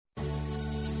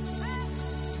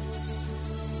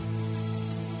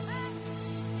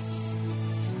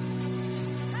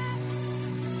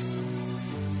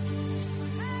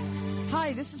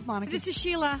Hi, this is Monica. This is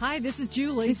Sheila. Hi, this is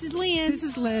Julie. This is Lian. This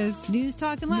is Liz. News,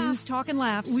 talk, and laughs. News, talk, and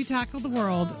laughs. We tackle the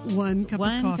world one cup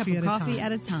of coffee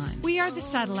at a time. We are the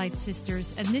Satellite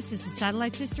Sisters, and this is the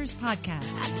Satellite Sisters podcast.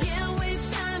 I can't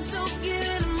waste time, so give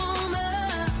it a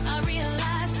moment. I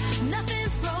realize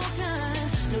nothing's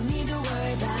broken. No need to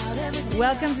worry about everything.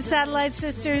 Welcome to Satellite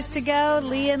Sisters to Go.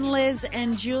 Lian, Liz,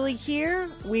 and Julie here.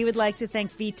 We would like to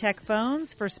thank VTech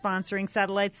Phones for sponsoring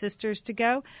Satellite Sisters to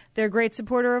Go. They're a great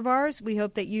supporter of ours. We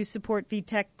hope that you support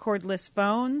VTech cordless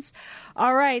phones.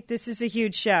 All right, this is a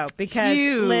huge show because,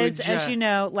 Liz, as you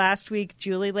know, last week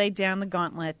Julie laid down the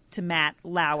gauntlet to Matt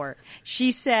Lauer.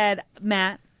 She said,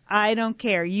 Matt, I don't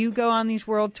care. You go on these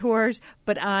world tours,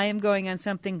 but I am going on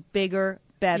something bigger,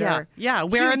 better. Yeah.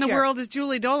 Where in the future. world is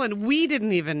Julie Dolan? We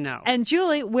didn't even know. And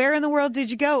Julie, where in the world did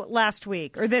you go last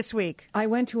week or this week? I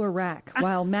went to Iraq.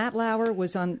 While Matt Lauer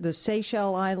was on the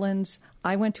Seychelles Islands,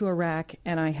 I went to Iraq,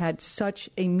 and I had such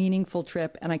a meaningful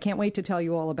trip, and I can't wait to tell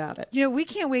you all about it. You know, we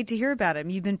can't wait to hear about him.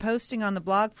 You've been posting on the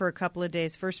blog for a couple of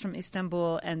days, first from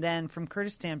Istanbul and then from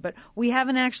Kurdistan, but we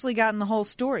haven't actually gotten the whole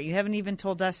story. You haven't even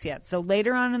told us yet. So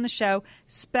later on in the show,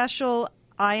 special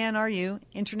INRU,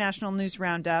 International News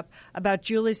Roundup, about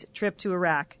Julie's trip to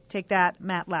Iraq. Take that,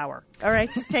 Matt Lauer. All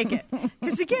right, just take it.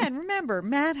 Because, again, remember,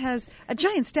 Matt has a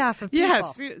giant staff of people.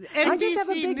 Yes. I just have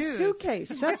a big News. suitcase.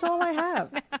 That's all I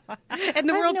have. And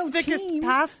the I have world's no thickest team.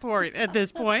 passport at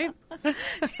this point. Yeah,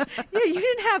 you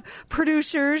didn't have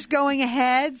producers going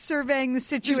ahead, surveying the There's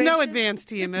situation. no advance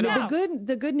team at all.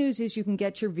 The good news is you can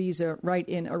get your visa right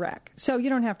in Iraq. So you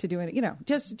don't have to do it,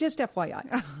 just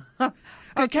FYI.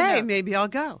 Okay, maybe I'll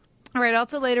go. All right,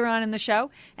 also later on in the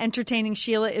show, Entertaining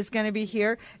Sheila is going to be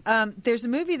here. There's a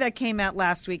movie that came out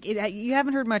last week. You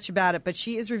haven't heard much about it, but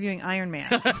she is reviewing Iron Man.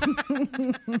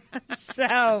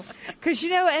 So, because,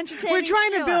 Entertaining We're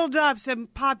trying Sheila. to build up some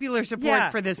popular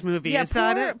support for this movie. Yeah, Is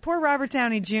that it? Poor Robert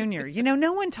Downey Jr.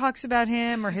 No one talks about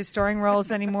him or his starring roles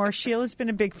anymore. Sheila's been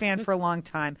a big fan for a long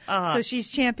time. So she's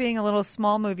championing a little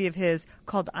small movie of his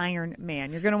called Iron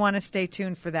Man. You're going to want to stay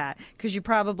tuned for that because you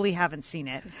probably haven't seen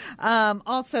it.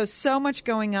 Also, so much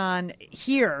going on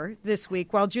here this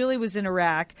week. While Julie was in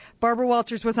Iraq, Barbara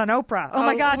Walters was on Oprah. Oh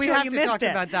my God, we Julie, have you to missed talk it.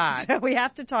 about that. So we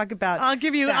have to talk about I'll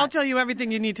that. tell you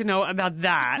everything you need to know about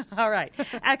that. All right.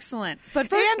 Excellent. But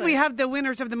first, And we have the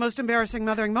winners of the Most Embarrassing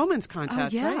Mothering Moments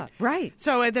contest, right.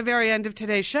 So at the very end of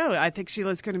today's show, I think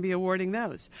Sheila's going to be awarding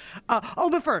those.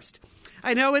 But first,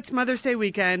 I know it's Mother's Day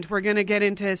weekend. We're going to get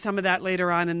into some of that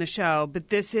later on in the show, but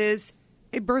this is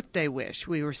a birthday wish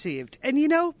we received. And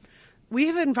we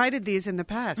have invited these in the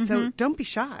past, so don't be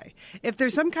shy. If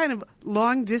there's some kind of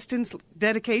long-distance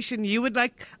dedication you would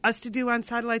like us to do on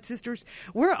Satellite Sisters,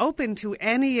 we're open to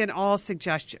any and all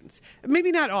suggestions.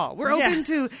 Maybe not all. We're open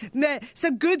to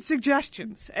some good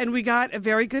suggestions. And we got a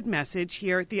very good message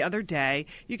here the other day.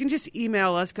 You can just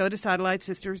email us, go to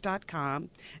satellitesisters.com,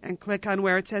 and click on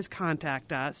where it says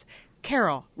Contact Us.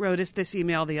 Carol wrote us this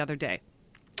email the other day.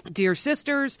 Dear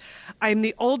sisters, I am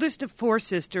the oldest of 4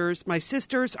 sisters. My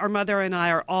sisters, our mother, and I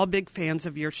are all big fans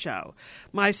of your show.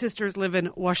 My sisters live in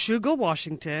Washougal,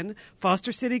 Washington,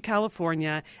 Foster City,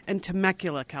 California, and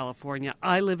Temecula, California.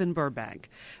 I live in Burbank.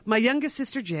 My youngest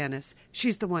sister, Janice,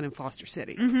 she's the one in Foster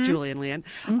City, Julie and Lian,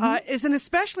 is an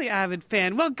especially avid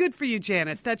fan. Well, good for you,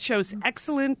 Janice. That shows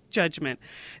excellent judgment.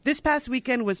 This past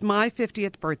weekend was my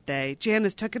 50th birthday.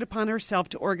 Janice took it upon herself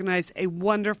to organize a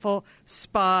wonderful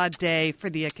spa day for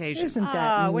the occasion. Isn't that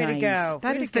nice? Way to go.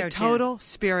 That Way is to go, the total Janice.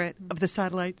 spirit of the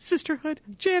Satellite Sisterhood,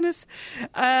 Janice.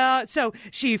 So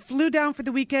she flew down for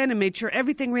the weekend and made sure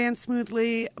everything ran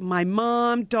smoothly. My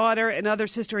mom, daughter, and other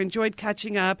sister enjoyed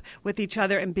catching up with each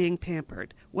other and being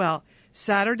pampered. Well,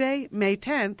 Saturday, May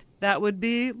 10th, that would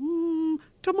be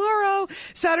tomorrow.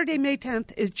 Saturday, May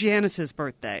 10th is Janice's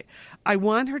birthday. I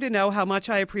want her to know how much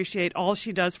I appreciate all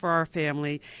she does for our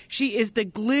family. She is the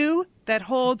glue that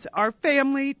holds our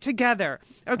family together.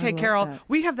 Okay, Carol, that.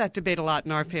 we have that debate a lot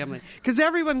in our family because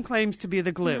everyone claims to be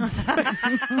the glue.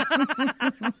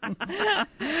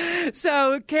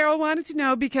 So Carol wanted to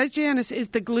know, because Janice is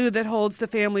the glue that holds the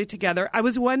family together, I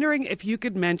was wondering if you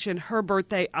could mention her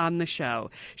birthday on the show.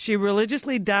 She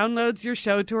religiously downloads your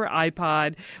show to her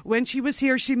iPod. When she was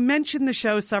here, she mentioned the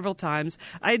show several times.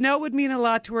 I know it would mean a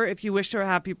lot to her if you wished her a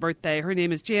happy birthday. Her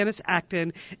name is Janice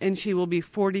Acton, and she will be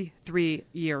 43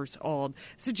 years old.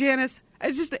 So Janice,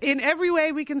 Just in every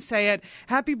way we can say it,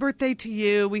 happy birthday to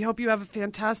you. We hope you have a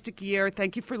fantastic year.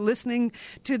 Thank you for listening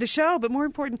to the show. But more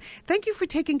important, thank you for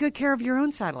taking good care of your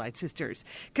own satellite sisters.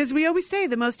 Because we always say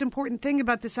the most important thing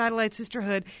about the satellite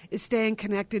sisterhood is staying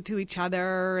connected to each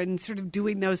other and sort of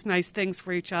doing those nice things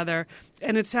for each other.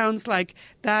 And it sounds like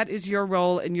that is your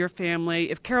role in your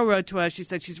family. If Carol wrote to us, she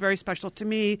said she's very special to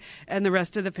me and the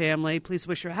rest of the family. Please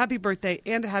wish her a happy birthday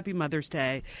and a happy Mother's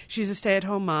Day. She's a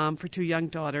stay-at-home mom for 2 young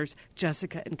daughters,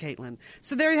 Jessica and Caitlin.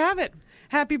 So there you have it.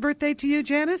 Happy birthday to you,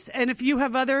 Janice. And if you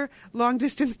have other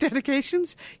long-distance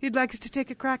dedications you'd like us to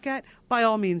take a crack at, by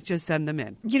all means, just send them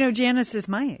in. You know, Janice is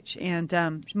my age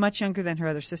and much younger than her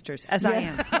other sisters, as I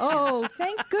am. Oh,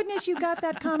 thank goodness you got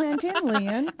that comment in,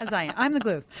 Leanne. As I am. I'm the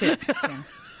glue, too. Janice.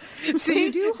 So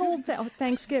you do hold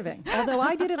Thanksgiving, although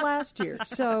I did it last year.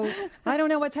 So I don't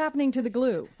know what's happening to the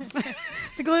glue.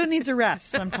 The glue needs a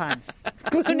rest sometimes.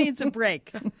 Glue needs a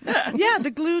break. Yeah, the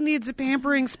glue needs a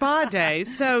pampering spa day.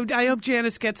 So I hope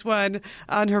Janice gets one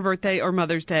on her birthday or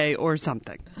Mother's Day or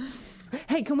something.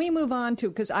 Hey, can we move on to,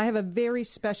 because I have a very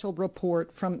special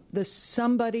report from the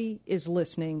Somebody is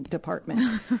Listening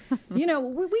department. You know,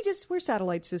 we're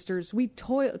satellite sisters. We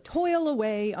toil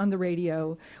away on the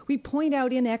radio. We point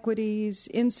out inequities,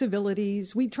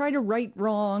 incivilities. We try to right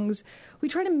wrongs. We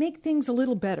try to make things a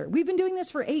little better. We've been doing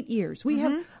this for 8 years. We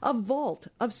have a vault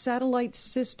of satellite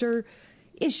sister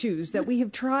issues that we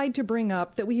have tried to bring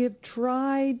up, that we have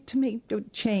tried to make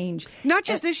change. Not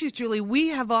just issues, Julie. We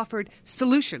have offered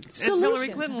solutions. As Hillary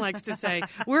Clinton likes to say,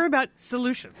 we're about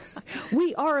solutions.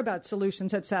 We are about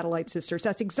solutions at Satellite Sisters.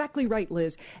 That's exactly right,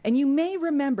 Liz. And you may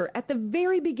remember at the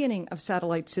very beginning of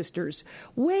Satellite Sisters,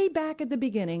 way back at the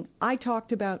beginning, I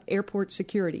talked about airport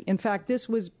security. In fact, this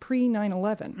was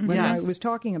pre-9/11 when I was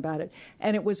talking about it.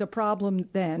 And it was a problem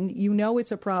then. You know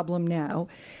it's a problem now.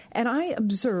 And I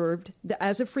observed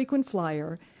that as a frequent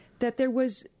flyer, that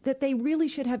they really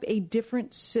should have a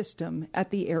different system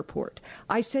at the airport.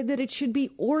 I said that it should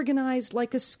be organized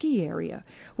like a ski area,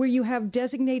 where you have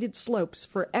designated slopes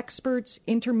for experts,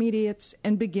 intermediates,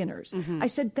 and beginners. I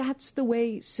said that's the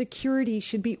way security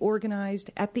should be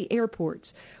organized at the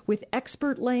airports, with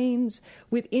expert lanes,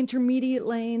 with intermediate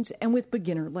lanes, and with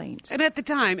beginner lanes. And at the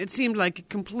time, it seemed like a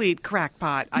complete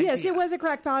crackpot idea. Yes, it was a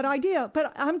crackpot idea,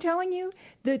 but I'm telling you,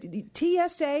 the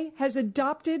TSA has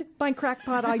adopted my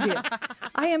crackpot idea.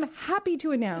 I am happy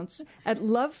to announce at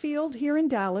Love Field here in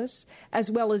Dallas, as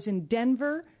well as in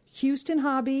Denver, Houston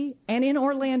Hobby, and in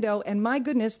Orlando. And my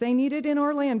goodness, they need it in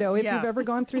Orlando if you've ever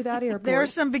gone through that airport. There are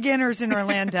some beginners in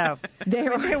Orlando.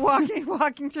 They're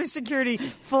walking through security,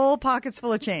 full pockets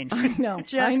full of change. I know.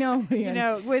 I know. You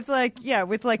know, with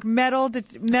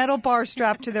metal bar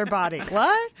strapped to their body.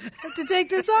 What? Have to take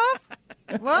this off?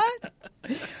 What?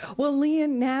 Well,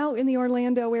 Leanne, now in the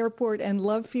Orlando airport and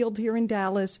Love Field here in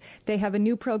Dallas, they have a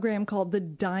new program called the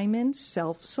Diamond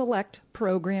Self-Select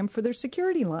program for their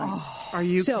security lines. Oh, are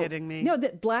you kidding me? No,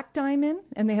 that black diamond,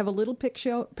 and they have a little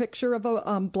picture of a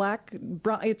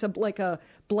like a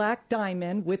black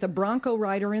diamond with a Bronco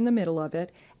rider in the middle of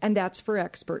it, and that's for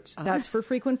experts. That's for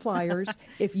frequent flyers.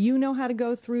 If you know how to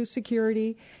go through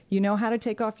security, you know how to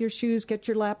take off your shoes, get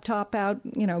your laptop out,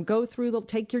 go through,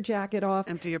 take your jacket off.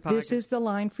 Empty your pockets. This is the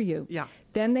line for you. Yeah.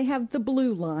 Then they have the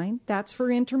blue line. That's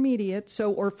for intermediate,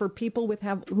 or for people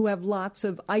who have lots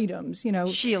of items.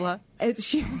 Sheila.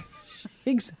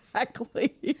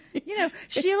 Exactly.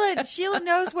 Sheila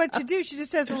knows what to do. She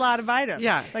just has a lot of items.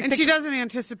 Yeah, and she doesn't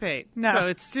anticipate. No. So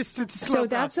it's a slow So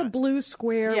that's process. a blue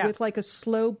square with like a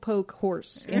slow poke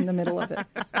horse in the middle of it.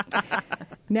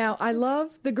 Now, I love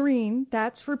the green.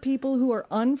 That's for people who are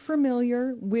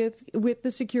unfamiliar with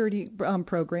the security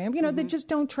program. That just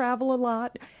don't travel a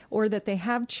lot, or that they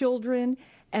have children.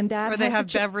 And that or they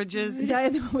have beverages.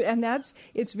 And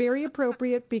it's very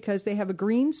appropriate because they have a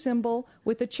green symbol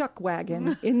with a chuck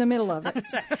wagon in the middle of it.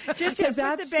 Just to put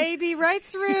the baby right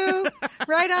through,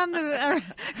 right on the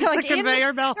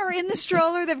conveyor belt. Or in the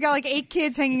stroller. They've got like 8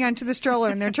 kids hanging onto the stroller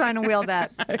and they're trying to wheel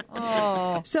that.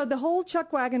 Oh. So the whole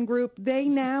chuck wagon group, they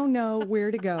now know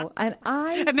where to go.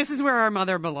 And this is where our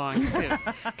mother belongs too.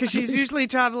 Because she's usually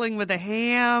traveling with a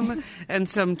ham and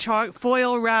some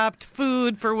foil-wrapped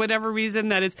food for whatever reason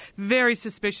that is very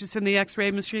suspicious in the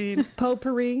X-ray machine.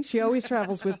 Potpourri. She always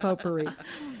travels with potpourri.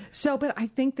 But I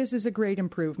think this is a great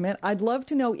improvement. I'd love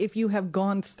to know if you have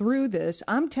gone through this.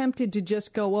 I'm tempted to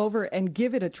just go over and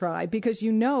give it a try because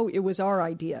it was our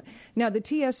idea. Now, the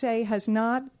TSA has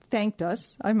not thanked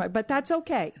us, but that's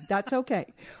okay. That's okay.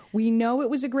 We know it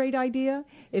was a great idea.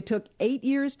 It took 8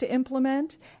 years to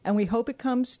implement, and we hope it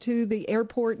comes to the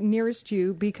airport nearest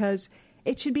you because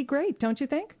it should be great, don't you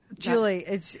think?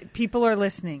 Julie, people are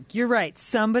listening. You're right.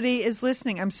 Somebody is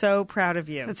listening. I'm so proud of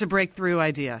you. It's a breakthrough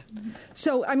idea.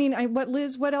 So,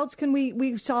 Liz, what else can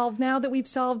we solve now that we've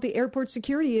solved the airport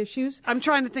security issues? I'm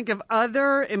trying to think of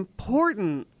other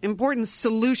important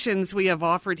solutions we have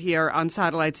offered here on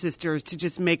Satellite Sisters to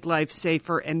just make life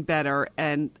safer and better.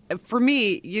 And for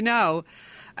me,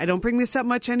 I don't bring this up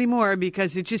much anymore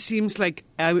because it just seems like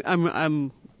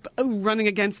I'm running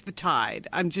against the tide.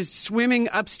 I'm just swimming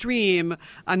upstream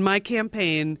on my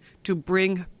campaign to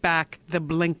bring back the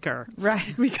blinker.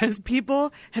 Right. Because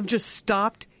people have just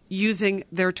stopped using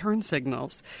their turn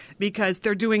signals because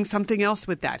they're doing something else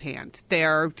with that hand.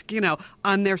 They're,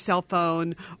 on their cell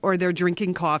phone, or they're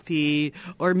drinking coffee,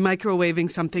 or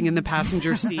microwaving something in the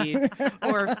passenger seat,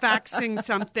 or faxing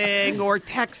something, or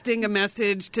texting a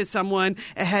message to someone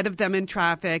ahead of them in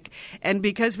traffic. And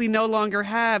because we no longer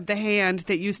have the hand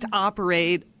that used to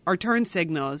operate our turn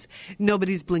signals,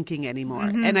 nobody's blinking anymore.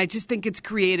 And I just think it's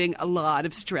creating a lot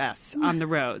of stress on the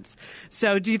roads.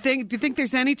 So do you think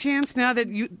there's any chance now that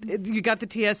you got the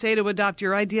TSA to adopt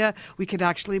your idea, we could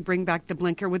actually bring back the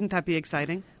blinker? Wouldn't that be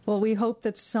exciting? Well, we hope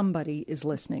that somebody is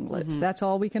listening, Liz. That's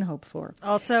all we can hope for.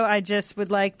 Also, I just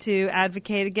would like to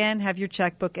advocate again, have your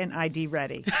checkbook and ID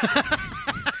ready.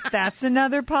 That's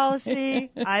another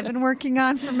policy I've been working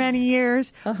on for many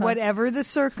years. Whatever the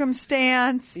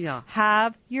circumstance,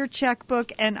 have your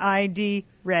checkbook and ID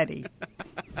ready.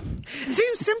 It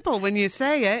seems simple when you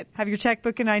say it. Have your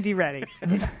checkbook and ID ready.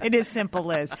 It is simple,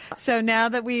 Liz. So now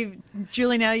that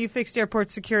Julie, now you fixed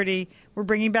airport security, we're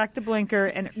bringing back the blinker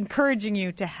and encouraging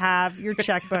you to have your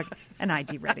checkbook and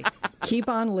ID ready. Keep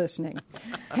on listening.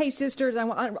 Hey, sisters,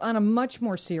 on a much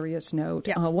more serious note,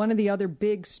 one of the other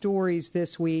big stories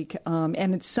this week,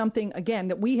 and it's something, again,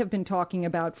 that we have been talking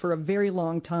about for a very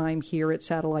long time here at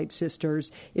Satellite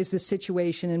Sisters, is the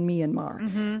situation in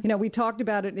Myanmar. We talked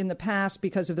about it in the past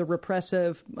because of the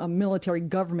repressive military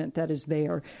government that is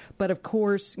there. But, of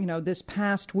course, this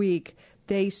past week,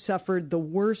 they suffered the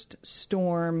worst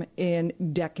storm in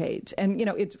decades. And,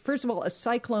 it's first of all, a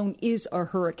cyclone is a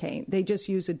hurricane. They just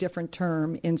use a different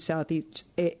term in Southeast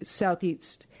Asia.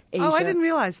 Oh, I didn't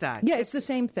realize that. Yeah, it's the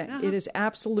same thing. It is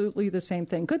absolutely the same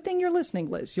thing. Good thing you're listening,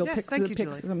 Liz. You'll pick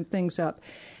some things up.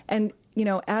 And,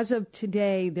 as of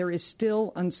today, there is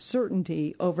still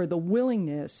uncertainty over the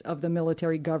willingness of the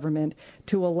military government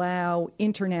to allow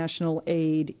international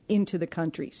aid into the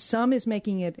country. Some is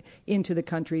making it into the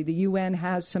country. The UN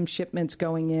has some shipments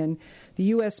going in. The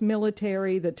U.S.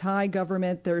 military, the Thai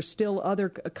government, there are still other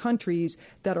countries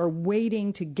that are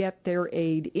waiting to get their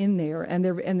aid in there. And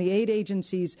the aid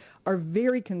agencies are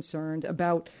very concerned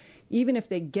about, even if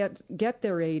they get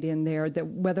their aid in there, that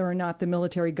whether or not the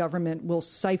military government will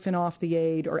siphon off the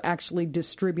aid or actually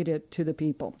distribute it to the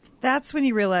people. That's when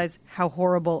you realize how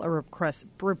horrible a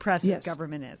repressive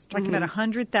government is. Talking about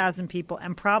 100,000 people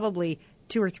and probably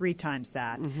 2 or 3 times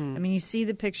that. I mean, you see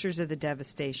the pictures of the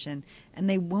devastation, and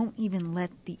they won't even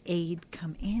let the aid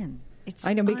come in.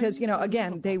 I know, because,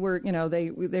 again, they were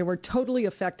totally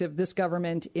effective, this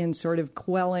government, in sort of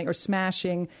quelling or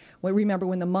smashing. Well, remember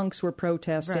when the monks were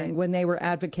protesting, when they were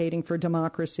advocating for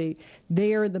democracy,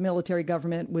 the military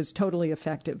government was totally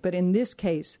effective. But in this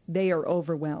case, they are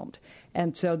overwhelmed.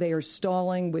 And so they are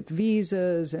stalling with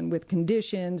visas and with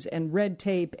conditions and red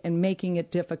tape and making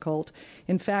it difficult.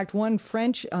 In fact, one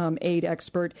French aid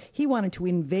expert, he wanted to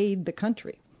invade the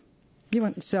country.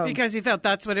 Because he felt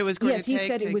that's what it was going to take. Yes, he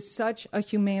said it was such a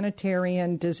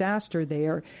humanitarian disaster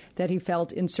there that he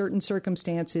felt in certain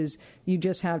circumstances you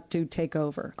just have to take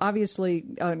over. Obviously,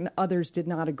 others did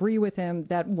not agree with him.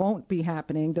 That won't be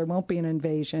happening. There won't be an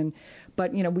invasion.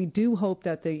 But, we do hope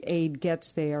that the aid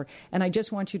gets there. And I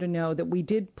just want you to know that we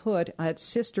did put at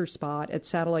Sister Spot at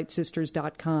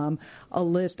SatelliteSisters.com a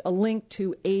link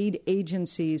to aid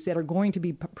agencies that are going to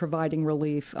be providing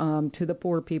relief to the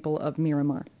poor people of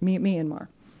Myanmar.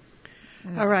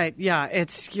 All right. Yeah,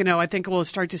 it's, I think we'll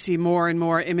start to see more and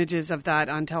more images of that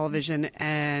on television.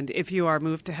 And if you are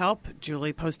moved to help,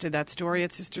 Julie posted that story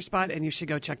at Sister Spot, and you should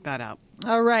go check that out.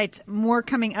 All right. More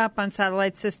coming up on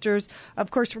Satellite Sisters.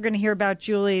 Of course, we're going to hear about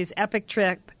Julie's epic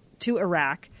trip to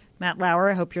Iraq. Matt Lauer,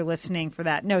 I hope you're listening for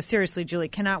that. No, seriously, Julie,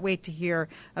 cannot wait to hear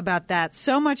about that.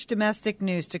 So much domestic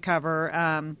news to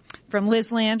cover. From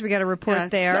Lizland, we got a report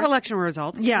there. Election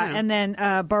results. Yeah, and then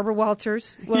Barbara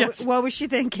Walters. What was she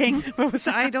thinking?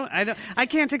 I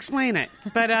can't explain it,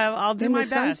 but I'll do my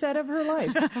best. In the sunset of her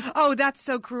life. Oh, that's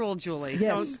so cruel, Julie.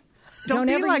 Yes. Don't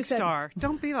be like Star.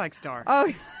 Don't be like Star.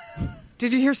 Oh.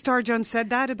 Did you hear Star Jones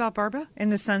said that about Barbara? In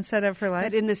the sunset of her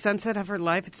life? That in the sunset of her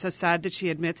life, it's so sad that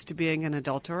she admits to being an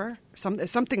adulterer.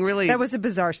 Something really... That was a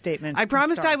bizarre statement. I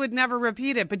promised I would never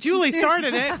repeat it, but Julie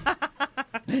started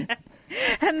it.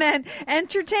 And then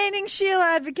Entertaining Sheila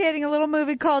advocating a little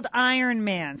movie called Iron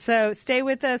Man. So stay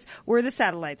with us. We're the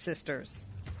Satellite Sisters.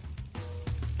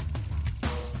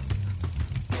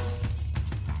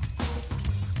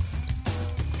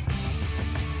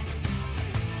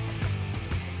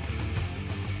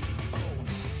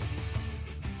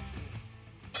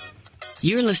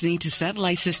 You're listening to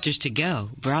Satellite Sisters to Go,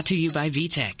 brought to you by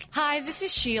VTech. Hi, this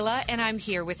is Sheila, and I'm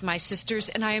here with my sisters,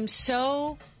 and I am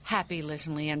so happy, Liz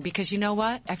and Leanne, because you know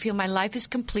what? I feel my life is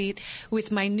complete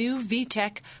with my new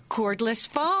VTech cordless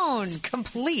phone. It's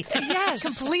complete. Yes.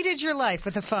 Completed your life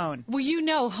with a phone. Well, you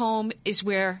know home is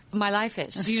where my life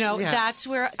is. You know, Yes. That's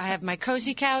where I have my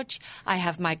cozy couch, I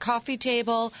have my coffee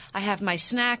table, I have my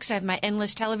snacks, I have my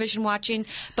endless television watching,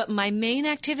 but my main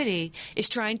activity is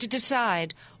trying to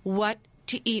decide what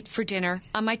to eat for dinner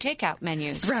on my takeout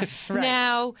menus. Right.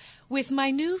 Now, with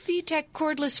my new VTech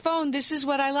cordless phone, this is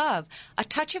what I love. A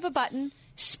touch of a button,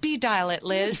 speed dial it,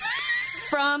 Liz,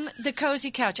 from the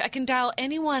cozy couch. I can dial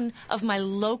any one of my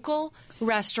local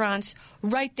restaurants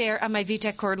right there on my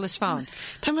VTech cordless phone.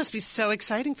 That must be so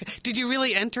exciting. Did you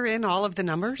really enter in all of the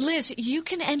numbers? Liz, you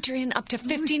can enter in up to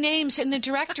 50 names in the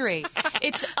directory.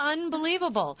 It's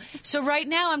unbelievable. So right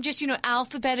now I'm just,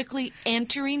 alphabetically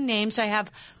entering names. I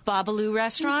have Babalu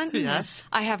Restaurant. Yes.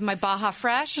 I have my Baja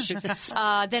Fresh.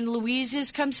 Then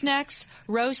Louise's comes next,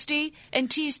 Roasty, and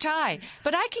Tea's Thai.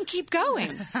 But I can keep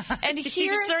going. And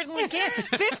here, You certainly can.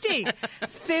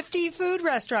 50 food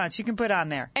restaurants you can put on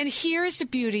there. And here's the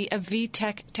beauty of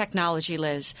VTech technology,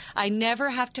 Liz. I never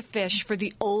have to fish for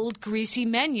the old greasy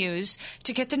menus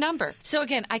to get the number. So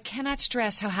again, I cannot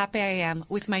stress how happy I am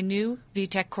with my new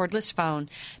VTech cordless phone,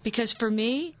 because for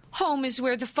me, home is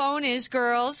where the phone is,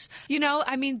 girls.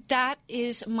 That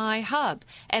is my hub.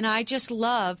 And I just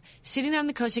love sitting on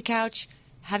the cozy couch,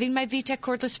 having my VTech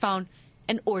cordless phone,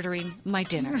 and ordering my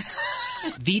dinner.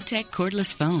 VTech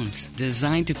cordless phones,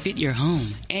 designed to fit your home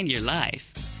and your life.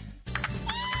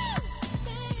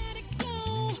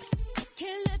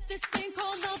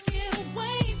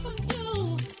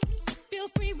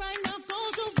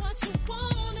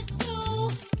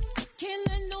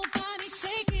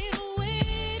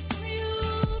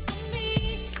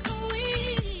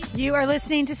 You are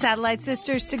listening to Satellite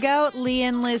Sisters to Go.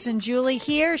 Leanne, Liz, and Julie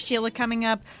here. Sheila coming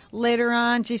up later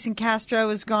on. Jason Castro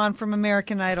is gone from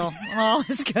American Idol. All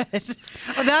is good.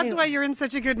 Oh, that's why you're in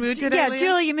such a good mood today, Yeah, Leah?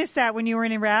 Julie, you missed that when you were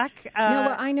in Iraq.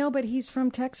 No, I know, but he's from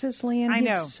Texas, Leanne. I He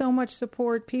know. has so much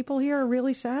support. People here are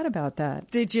really sad about that.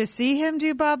 Did you see him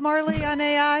do Bob Marley on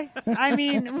AI? I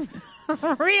mean,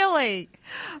 really?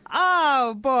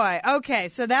 Oh, boy. Okay,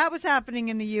 so that was happening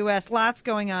in the U.S. Lots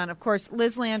going on. Of course,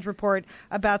 Liz Land report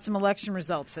about some election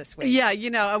results this week.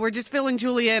 Yeah, we're just filling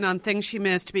Julie in on things she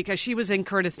missed because she was in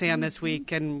Kurdistan this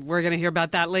week, and we're going to hear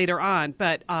about that later on.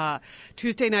 But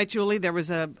Tuesday night, Julie, there was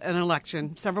an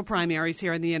election, several primaries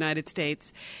here in the United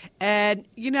States. And,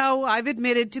 I've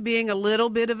admitted to being a little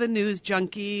bit of a news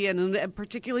junkie, and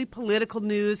particularly political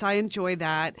news. I enjoy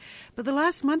that. But the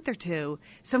last month or two,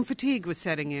 some fatigue was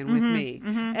setting in with me.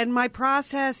 And my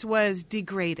process was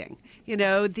degrading. I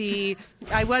didn't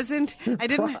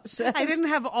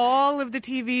have all of the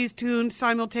TVs tuned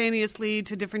simultaneously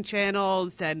to different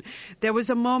channels. And there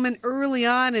was a moment early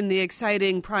on in the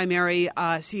exciting primary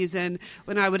season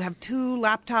when I would have 2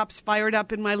 laptops fired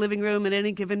up in my living room at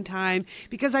any given time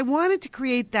because I wanted to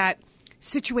create that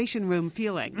situation room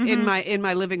feeling in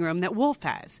my living room that Wolf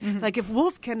has. Like if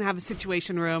Wolf can have a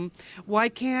situation room, why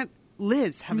can't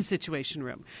Liz have a situation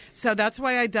room? So that's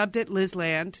why I dubbed it Liz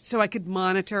Land, so I could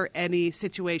monitor any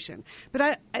situation.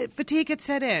 But fatigue had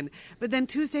set in. But then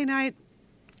Tuesday night,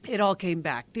 it all came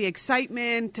back. The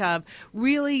excitement of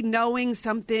really knowing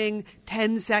something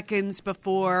 10 seconds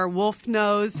before Wolf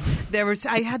knows.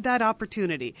 I had that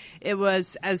opportunity. It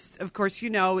was, as of course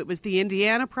you know, it was the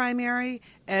Indiana primary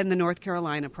and the North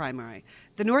Carolina primary.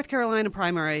 The North Carolina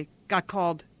primary got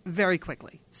called very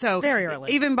quickly. So very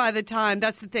early. Even by the time,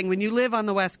 that's the thing, when you live on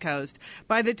the West Coast,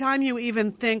 by the time you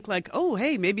even think like, oh,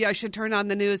 hey, maybe I should turn on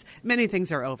the news, many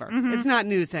things are over. It's not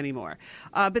news anymore.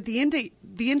 But the Indiana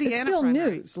It's still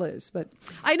primary, news, Liz, but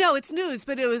I know it's news,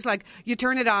 but it was like you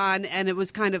turn it on and it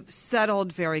was kind of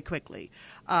settled very quickly.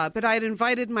 But I had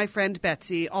invited my friend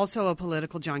Betsy, also a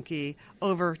political junkie,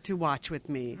 over to watch with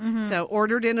me. So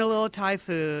ordered in a little Thai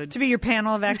food. To be your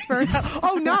panel of experts?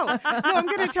 Oh, no, I'm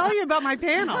going to tell you about my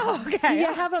panel. Do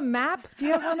you have a map? Do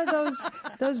you have one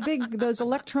of those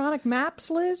electronic maps,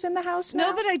 Liz, in the house now?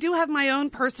 No, but I do have my own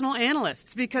personal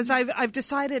analysts because I've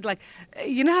decided, like,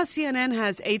 you know how CNN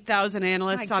has 8,000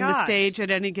 analysts My on the gosh. stage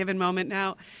at any given moment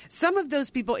now? Some of those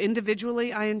people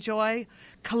individually I enjoy.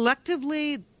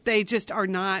 Collectively, they just are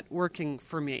not working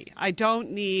for me. I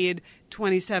don't need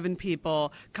 27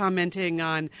 people commenting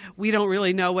on, we don't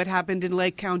really know what happened in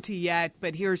Lake County yet,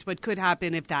 but here's what could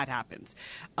happen if that happens.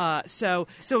 So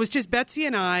it was just Betsy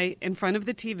and I in front of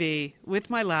the TV with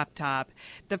my laptop.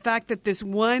 The fact that this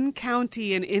one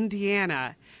county in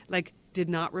Indiana, like, did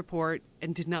not report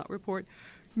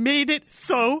made it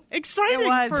so exciting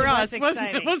for us. Wasn't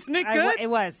it good? It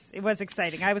was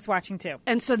exciting. I was watching too.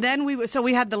 And so then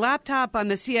we had the laptop on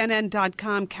the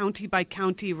CNN.com county by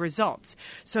county results.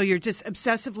 So you're just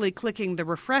obsessively clicking the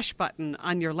refresh button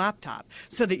on your laptop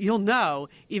so that you'll know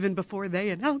even before they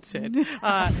announce it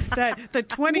that the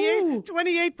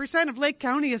 28% of Lake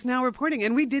County is now reporting,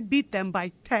 and we did beat them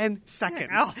by 10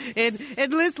 seconds. Oh. In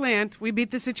Lizland, we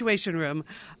beat the Situation Room.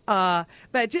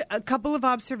 But a couple of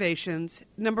observations.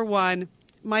 Number one,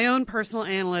 my own personal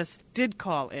analyst did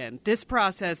call in. This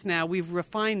process now, we've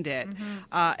refined it.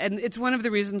 And it's one of the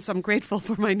reasons I'm grateful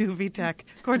for my new VTech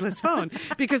cordless phone,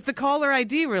 because the caller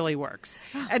ID really works.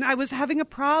 And I was having a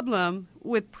problem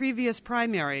with previous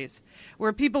primaries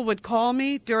where people would call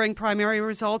me during primary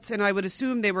results and I would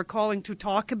assume they were calling to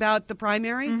talk about the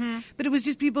primary, but it was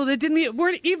just people that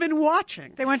weren't even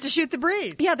watching. They wanted to shoot the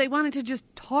breeze. Yeah, they wanted to just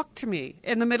talk to me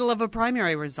in the middle of a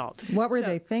primary result. What were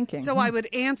they thinking? So I would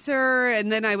answer,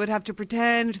 and then I would have to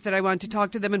pretend that I wanted to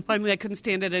talk to them, and finally I couldn't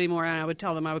stand it anymore, and I would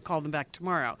tell them I would call them back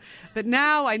tomorrow. But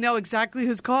now I know exactly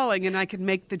who's calling, and I can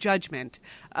make the judgment.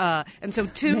 And so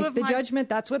judgment.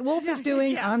 That's what Wolf is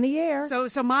doing on the air.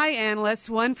 So my analysts,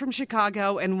 one from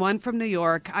Chicago and one from New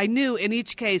York, I knew in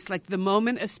each case, like the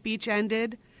moment a speech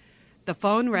ended, the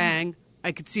phone rang.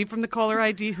 I could see from the caller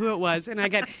ID who it was, and I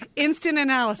got instant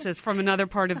analysis from another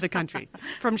part of the country.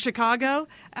 From Chicago,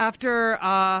 after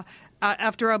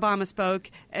Obama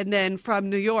spoke, and then from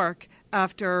New York,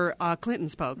 after Clinton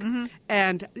spoke.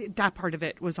 And that part of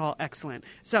it was all excellent.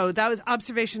 So that was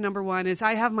observation number one, is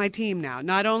I have my team now.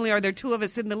 Not only are there two of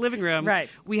us in the living room, right,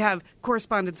 we have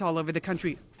correspondents all over the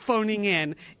country phoning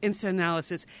in instant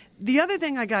analysis. The other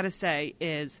thing I got to say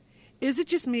is it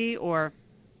just me, or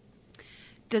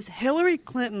does Hillary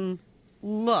Clinton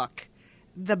look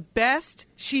the best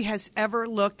she has ever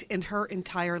looked in her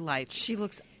entire life? She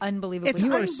looks unbelievably.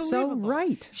 You are so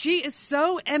right. She is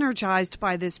so energized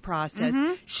by this process.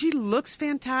 She looks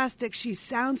fantastic. She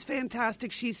sounds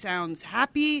fantastic. She sounds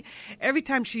happy. Every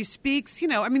time she speaks,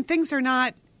 things are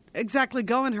not exactly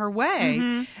going her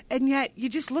way. And yet you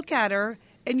just look at her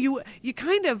and you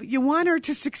want her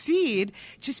to succeed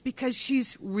just because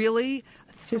she's really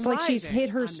It's like she's hit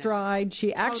her stride.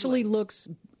 She actually looks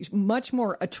much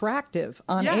more attractive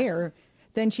on air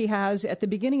than she has at the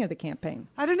beginning of the campaign.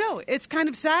 I don't know. It's kind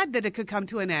of sad that it could come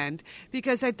to an end,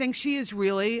 because I think she is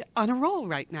really on a roll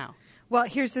right now. Well,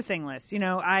 here's the thing, Liz.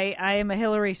 I am a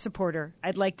Hillary supporter.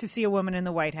 I'd like to see a woman in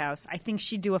the White House. I think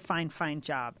she'd do a fine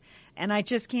job. And I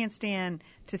just can't stand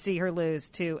to see her lose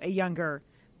to a younger,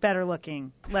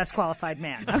 better-looking, less qualified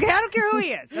man. Okay, I don't care who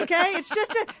he is, okay? It's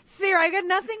just a theory. I got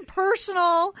nothing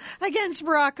personal against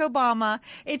Barack Obama.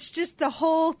 It's just the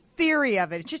whole theory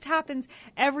of it. It just happens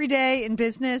every day in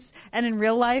business and in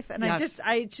real life, and Yes.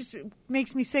 it just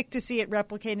makes me sick to see it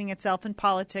replicating itself in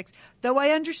politics, though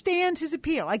I understand his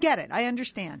appeal. I get it. I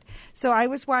understand. So I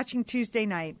was watching Tuesday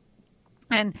night,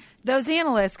 and those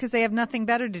analysts, because they have nothing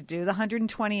better to do, the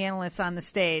 120 analysts on the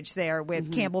stage there with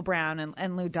Campbell Brown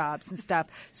and Lou Dobbs and stuff.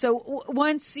 So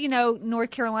once, North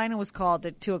Carolina was called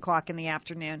at 2 o'clock in the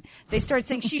afternoon, they started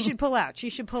saying she should pull out. She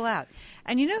should pull out.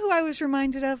 And you know who I was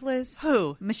reminded of, Liz?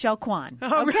 Who? Michelle Kwan.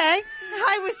 Okay?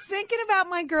 I was thinking about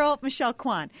my girl, Michelle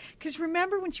Kwan. Because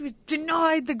remember when she was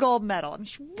denied the gold medal?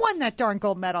 She won that darn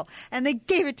gold medal, and they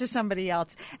gave it to somebody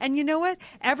else. And you know what?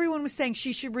 Everyone was saying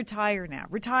she should retire now.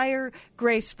 Retire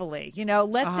gracefully.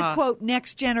 Let the, quote,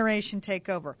 next generation take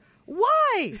over.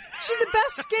 Why? She's the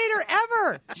best skater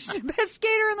ever. She's the best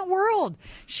skater in the world.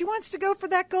 She wants to go for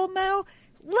that gold medal.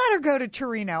 Let her go to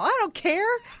Torino. I don't care.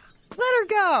 Let her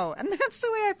go. And that's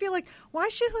the way I feel like, why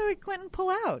should Hillary Clinton pull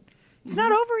out? It's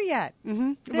not over yet.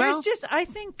 Mm-hmm. There's I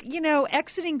think,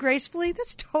 exiting gracefully,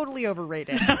 that's totally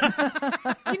overrated.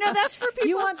 That's for people.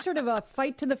 You want sort of a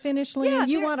fight to the finish, Liam? Yeah,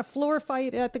 You want a floor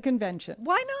fight at the convention?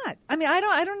 Why not? I mean, I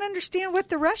don't understand what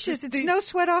the rush is. It's no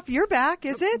sweat off your back,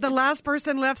 is it? The last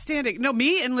person left standing. No,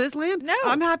 me and Liz Land? No.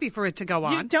 I'm happy for it to go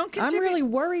on. You don't I'm contribute. really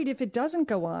worried if it doesn't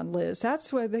go on, Liz.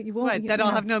 That's why that you won't. What, that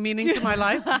I'll have no meaning to my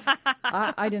life?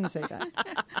 I didn't say that.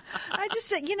 I just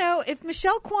said, if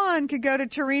Michelle Kwan could go to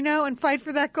Torino and fight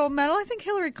for that gold medal, I think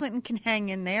Hillary Clinton can hang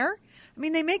in there. I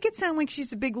mean, they make it sound like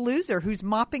she's a big loser who's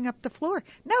mopping up the floor.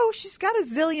 No, she's got a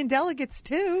zillion delegates,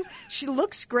 too. She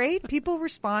looks great. People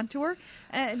respond to her.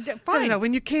 I Fine. don't know.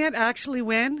 When you can't actually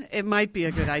win, it might be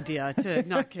a good idea to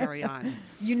not carry on.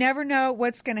 You never know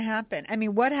what's going to happen. I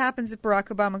mean, what happens if Barack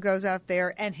Obama goes out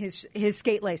there and his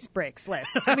skate lace breaks, Liz?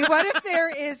 I mean, what if there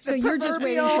is the So you're just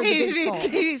waiting for the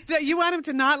big fall. You want him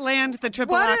to not land the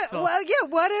triple axel.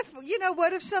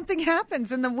 What if something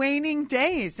happens in the waning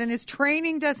days and his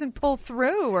training doesn't pull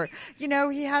through, or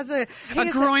he has a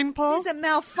groin pull? He has a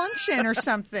malfunction or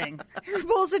something. He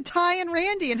pulls a Ty and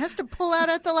Randy and has to pull out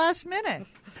at the last minute.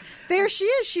 There she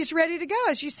is. She's ready to go.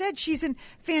 As you said, she's in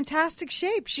fantastic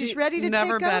shape. She's ready to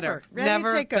never take better. over. Ready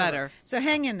Never to take better. Over. So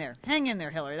hang in there. Hang in there,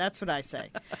 Hillary. That's what I say.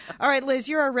 All right, Liz,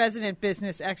 you're a resident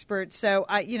business expert. So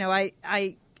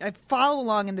I follow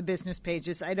along in the business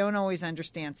pages. I don't always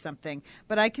understand something,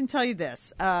 but I can tell you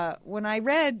this. When I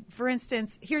read, for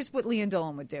instance, here's what Leon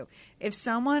Dolan would do. If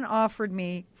someone offered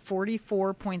me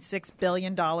 $44.6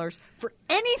 billion for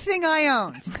anything I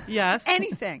owned, Yes.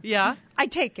 anything, Yeah. I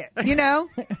take it,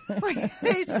 Like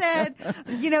they said,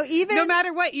 even... No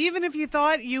matter what, even if you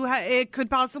thought it could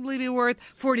possibly be worth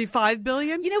 $45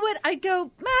 billion? You know what? I'd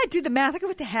go, I do the math. I go,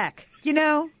 what the heck?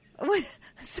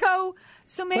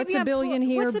 So maybe What's a billion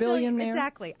here, what's a billion there?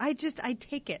 Exactly. I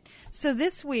take it. So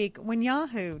this week, when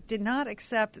Yahoo did not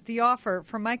accept the offer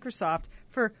from Microsoft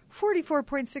for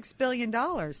 $44.6 billion,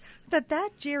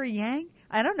 that Jerry Yang,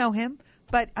 I don't know him,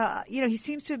 but he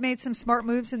seems to have made some smart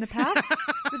moves in the past.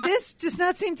 But this does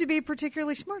not seem to be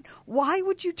particularly smart. Why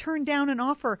would you turn down an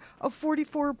offer of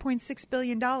 $44.6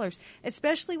 billion,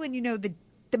 especially when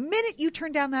the minute you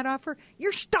turn down that offer,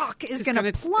 your stock is going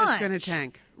to plunge. It's going to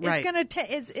tank. Right. It's going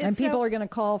to and people are going to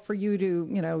call for you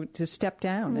to step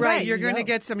down. Right. You're going to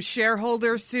get some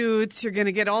shareholder suits. You're going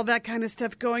to get all that kind of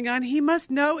stuff going on. He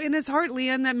must know in his heart,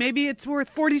 Leon, that maybe it's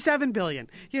worth $47 billion.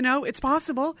 It's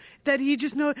possible that he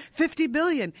just knows $50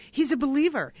 billion. He's a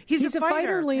believer. He's a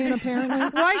fighter, Leon,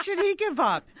 apparently. Why should he give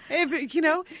up? If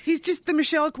he's just the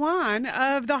Michelle Kwan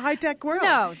of the high-tech world.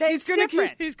 No, that's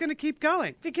different. He's going to keep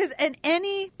going. Because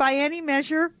by any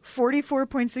measure,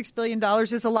 $44.6 billion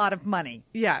is a lot of money.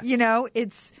 Yes. I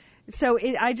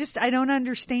don't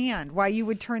understand why you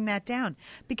would turn that down.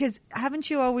 Because haven't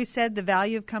you always said the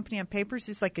value of company on papers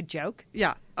is like a joke?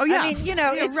 Yeah. Oh, yeah. I mean,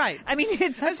 it's right. I mean,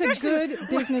 That's a good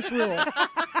business rule.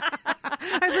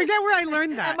 I forget where I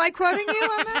learned that. Am I quoting you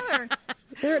on that?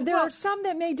 There are some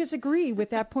that may disagree with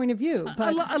that point of view.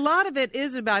 But A lot of it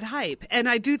is about hype. And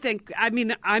I do think,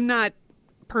 I'm not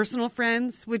personal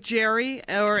friends with Jerry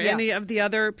or any of the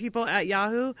other people at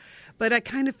Yahoo, but I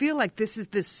kind of feel like this is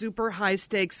this super high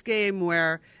stakes game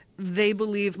where they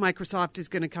believe Microsoft is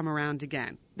going to come around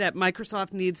again, that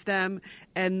Microsoft needs them,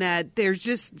 and that they're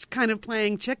just kind of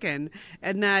playing chicken,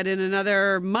 and that in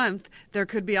another month there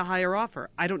could be a higher offer.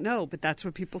 I don't know, but that's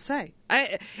what people say.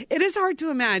 It is hard to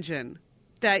imagine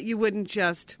that you wouldn't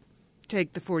just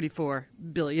take the $44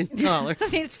 billion. I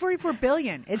mean, it's $44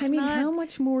 billion. It's how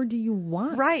much more do you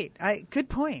want? Right. Good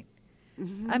point.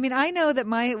 Mm-hmm. I mean, I know that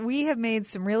we have made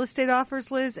some real estate offers,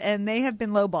 Liz, and they have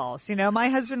been low balls. My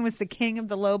husband was the king of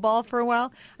the low ball for a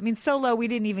while. I mean, so low we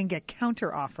didn't even get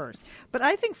counter offers. But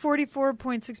I think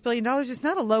 $44.6 billion is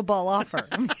not a low ball offer.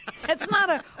 It's not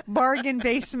a bargain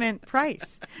basement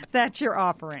price that you're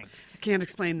offering. Can't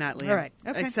explain that, Leah. All right.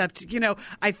 Okay. Except,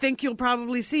 I think you'll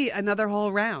probably see another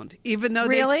whole round. Even though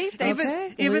Really?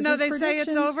 even though they Liz's say it's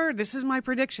predictions? over, this is my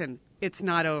prediction. It's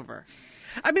not over.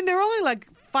 I mean, there are only like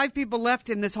 5 people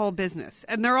left in this whole business,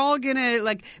 and they're all going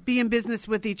to be in business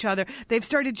with each other. They've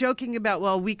started joking about,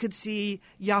 well, we could see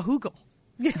Yahoogle.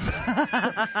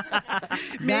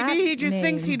 Maybe he just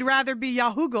thinks he'd rather be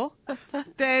Yahoogle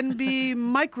than be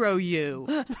Micro You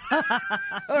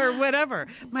or whatever.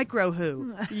 Micro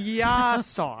Who?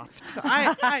 Yasoft.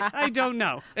 I don't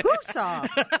know. Who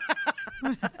soft?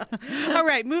 All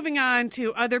right, moving on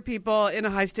to other people in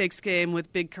a high stakes game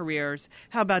with big careers.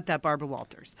 How about that Barbara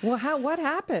Walters? Well, what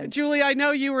happened? Julie, I know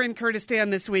you were in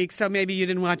Kurdistan this week, so maybe you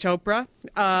didn't watch Oprah.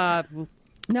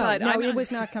 No, But it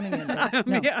was not coming in.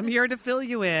 No. I'm here to fill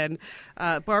you in.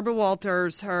 Barbara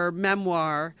Walters, her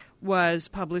memoir was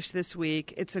published this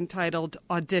week. It's entitled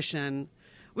Audition,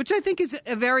 which I think is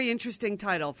a very interesting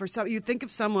title. For some, you think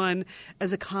of someone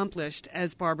as accomplished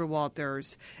as Barbara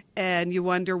Walters, and you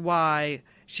wonder why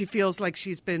she feels like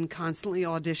she's been constantly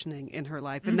auditioning in her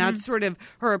life. And that's sort of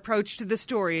her approach to the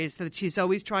story, is that she's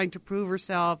always trying to prove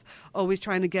herself, always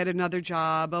trying to get another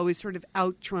job, always sort of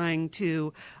out trying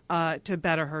to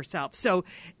better herself. So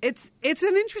it's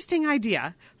an interesting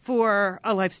idea for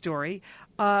a life story.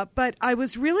 But I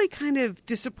was really kind of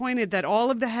disappointed that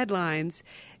all of the headlines,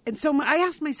 and so I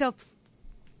asked myself,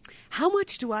 how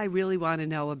much do I really want to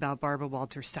know about Barbara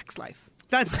Walters' sex life?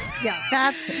 That's when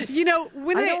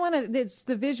I don't want to. It's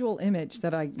the visual image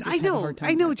that I have a hard time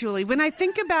I know, with. Julie. When I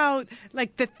think about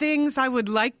like the things I would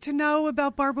like to know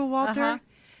about Barbara Walter,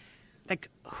 like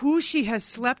who she has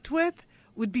slept with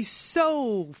would be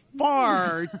so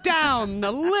far down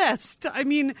the list. I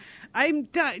mean, I'm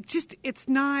done. Just it's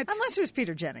not Unless it was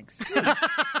Peter Jennings.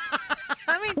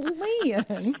 I mean, Lian.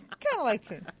 kind of like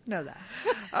to know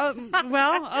that.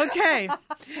 well, okay.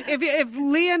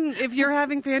 If you're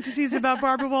having fantasies about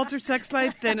Barbara Walters' sex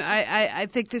life, then I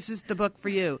think this is the book for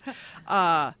you.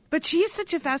 But she is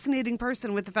such a fascinating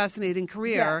person with a fascinating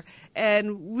career,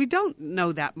 and we don't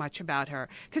know that much about her.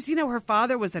 Because, her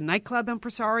father was a nightclub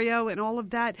impresario and all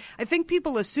of that. I think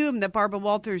people assume that Barbara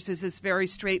Walters is this very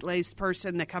straight-laced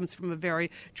person that comes from a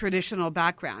very traditional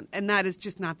background, and that is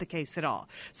just not the case at all.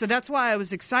 So that's why I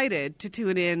was excited to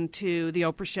tune in to the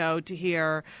Oprah show to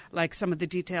hear like some of the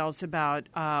details about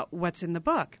what's in the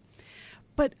book.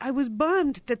 But I was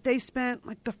bummed that they spent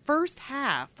like the first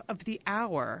half of the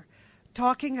hour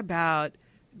talking about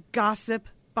gossip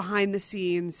behind the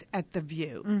scenes at The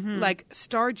View, like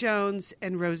Star Jones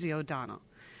and Rosie O'Donnell.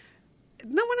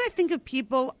 Now, when I think of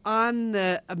people on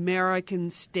the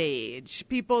American stage,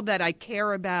 people that I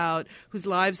care about, whose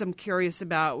lives I'm curious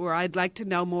about, where I'd like to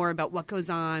know more about what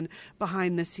goes on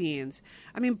behind the scenes,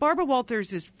 I mean, Barbara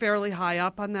Walters is fairly high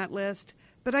up on that list,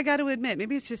 but I got to admit,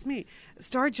 maybe it's just me,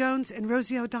 Star Jones and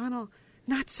Rosie O'Donnell,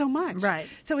 not so much. Right.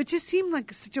 So it just seemed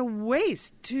like such a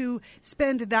waste to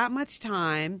spend that much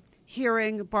time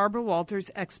hearing Barbara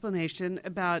Walters' explanation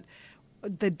about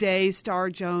the day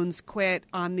Star Jones quit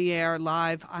on the air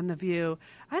live on The View.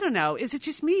 I don't know. Is it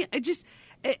just me?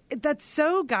 That's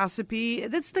so gossipy.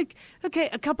 That's like, okay,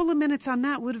 a couple of minutes on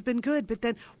that would have been good, but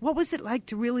then what was it like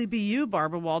to really be you,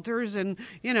 Barbara Walters, and,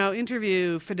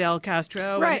 interview Fidel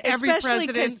Castro Right, and every especially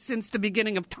president since the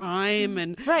beginning of time?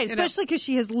 And Right, especially because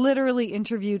she has literally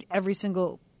interviewed every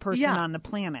single person on the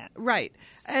planet. Right.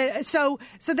 So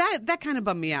that kind of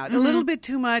bummed me out. A little bit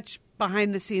too much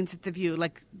behind the scenes at The View.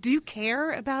 Like, do you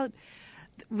care about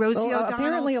Rosie O'Donnell?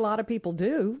 Apparently, a lot of people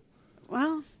do.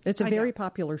 Well, It's a very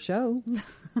popular show.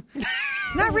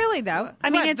 Not really, though. I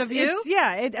mean, What, The View?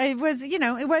 it was.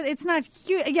 It's not.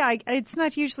 It's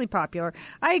not hugely popular.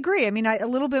 I agree. I mean, a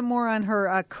little bit more on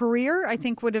her career, I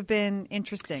think, would have been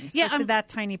interesting. Just to that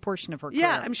tiny portion of her career.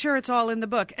 Yeah, I'm sure it's all in the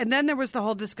book. And then there was the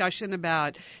whole discussion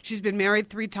about she's been married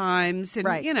 3 times, and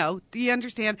Right. Do you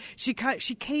understand? She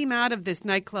came out of this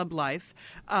nightclub life,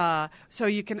 so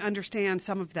you can understand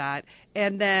some of that.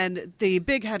 And then the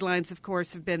big headlines, of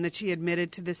course, have been that she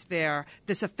admitted to this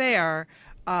affair.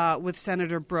 With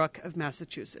Senator Brooke of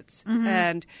Massachusetts.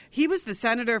 And he was the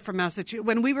senator from Massachusetts.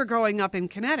 When we were growing up in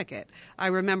Connecticut, I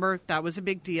remember that was a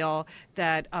big deal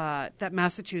that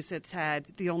Massachusetts had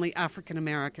the only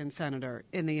African-American senator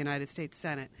in the United States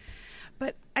Senate.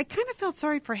 But I kind of felt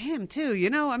sorry for him, too.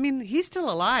 I mean, he's still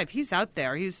alive. He's out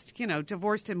there. He's,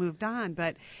 divorced and moved on.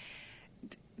 But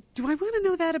do I want to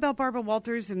know that about Barbara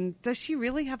Walters? And does she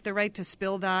really have the right to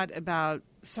spill that about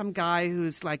some guy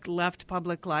who's like left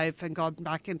public life and gone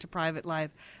back into private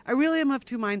life? I really am of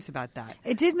two minds about that.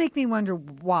 It did make me wonder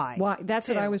why. Why? That's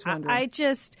what I was wondering. I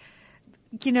just,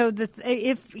 here's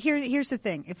the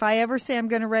thing. If I ever say I'm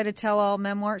going to write a tell-all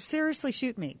memoir, seriously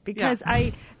shoot me, because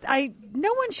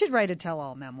no one should write a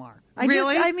tell-all memoir.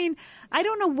 Really? I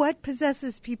don't know what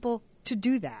possesses people to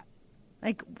do that.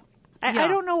 Like, I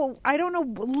don't know.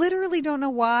 Literally don't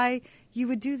know why you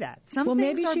would do that.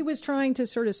 Maybe she was trying to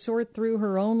sort of sort through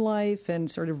her own life and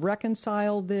sort of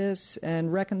reconcile this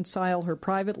and reconcile her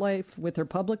private life with her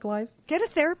public life. Get a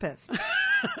therapist.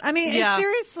 I mean,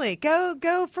 seriously,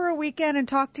 go for a weekend and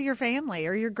talk to your family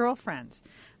or your girlfriends.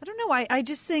 I don't know. I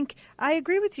just think I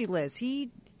agree with you, Liz. He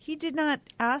he did not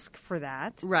ask for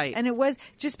that. Right. And it was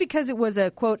just because it was a,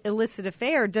 quote, illicit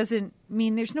affair doesn't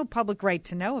mean there's no public right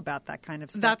to know about that kind of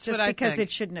stuff. That's just what I because think.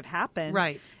 it shouldn't have happened.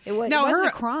 Right. It wasn't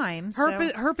a crime.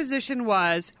 Her position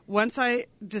was, once I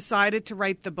decided to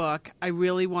write the book, I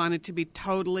really wanted to be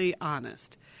totally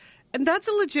honest. And that's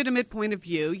a legitimate point of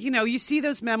view. You know, you see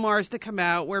those memoirs that come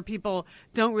out where people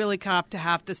don't really cop to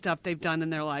half the stuff they've done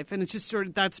in their life. And it's just sort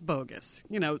of, that's bogus.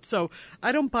 You know, so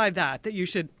I don't buy that you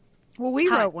should. Well, we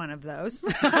wrote one of those.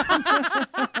 No,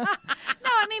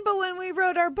 I mean, but when we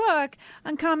wrote our book,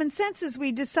 Uncommon Senses,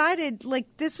 we decided, like,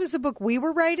 this was a book we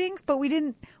were writing, but we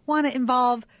didn't want to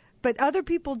involve. But other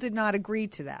people did not agree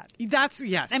to that. Yes.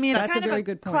 I mean, it's That's kind a very of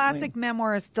good point, classic Wayne.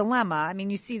 memoirist dilemma. I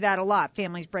mean, you see that a lot.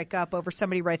 Families break up over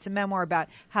somebody writes a memoir about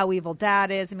how evil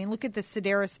dad is. I mean, look at the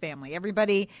Sedaris family.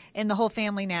 Everybody in the whole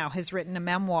family now has written a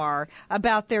memoir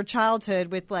about their childhood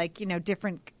with, like, you know,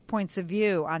 different points of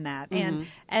view on that. Mm-hmm.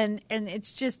 And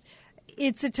it's just,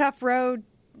 it's a tough road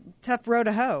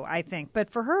to hoe, I think.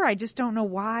 But for her, I just don't know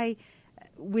why,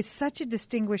 with such a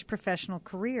distinguished professional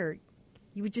career,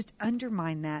 you would just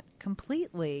undermine that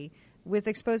completely with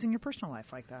exposing your personal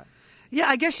life like that. Yeah,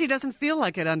 I guess she doesn't feel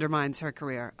like it undermines her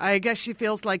career. I guess she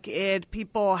feels like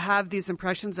people have these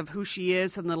impressions of who she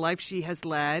is and the life she has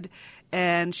led,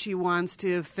 and she wants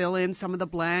to fill in some of the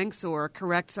blanks or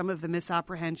correct some of the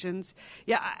misapprehensions.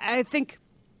 Yeah, I think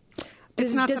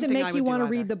it's not Does it something I make would you do want to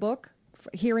either. read the book,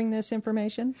 hearing this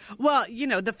information? Well, you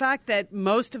know, the fact that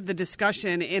most of the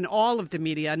discussion in all of the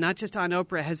media, not just on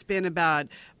Oprah, has been about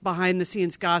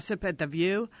behind-the-scenes gossip at The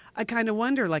View, I kind of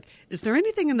wonder, like, is there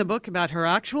anything in the book about her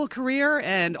actual career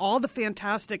and all the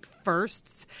fantastic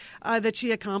firsts that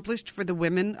she accomplished for the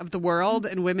women of the world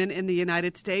and women in the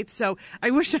United States? So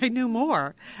I wish I knew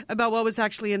more about what was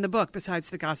actually in the book besides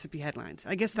the gossipy headlines.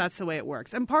 I guess that's the way it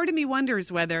works. And part of me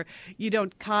wonders whether you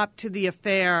don't cop to the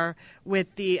affair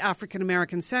with the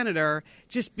African-American senator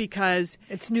just because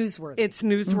It's newsworthy. it's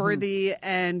newsworthy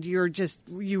and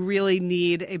you really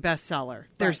need a bestseller.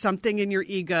 There's something in your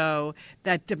ego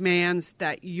that demands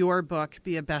that your book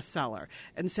be a bestseller.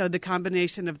 And so the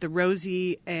combination of the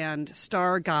Rosie and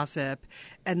Star gossip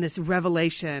and this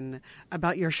revelation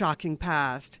about your shocking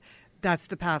past, that's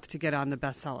the path to get on the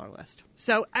bestseller list.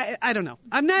 So I don't know.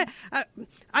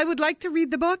 I would like to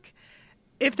read the book.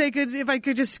 If I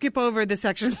could just skip over the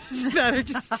sections that are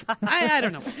just, I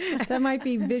don't know. That might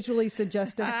be visually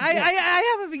suggestive.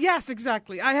 Yes,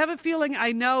 exactly. I have a feeling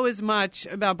I know as much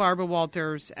about Barbara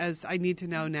Walters as I need to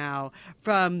know now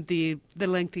from the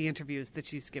lengthy interviews that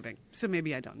she's giving. So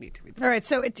maybe I don't need to read them. All right,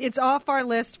 so it's off our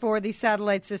list for the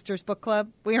Satellite Sisters book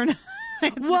club. We are not.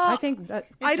 Well, I think that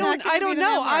I don't not gonna be the know.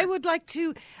 memoir. I would like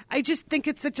to. I just think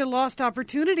it's such a lost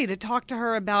opportunity to talk to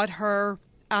her about her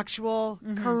actual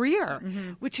career,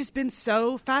 which has been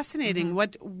so fascinating.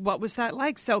 What was that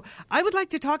like? So I would like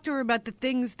to talk to her about the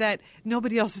things that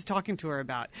nobody else is talking to her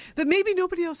about. But maybe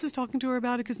nobody else is talking to her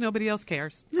about it because nobody else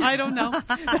cares. I don't know.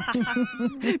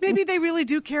 Maybe they really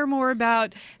do care more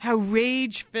about how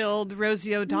rage-filled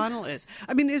Rosie O'Donnell is.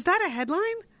 I mean, is that a headline?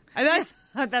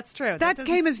 That's true. That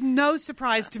came as no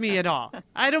surprise to me at all.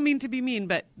 I don't mean to be mean,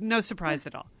 but no surprise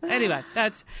at all. Anyway,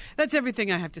 that's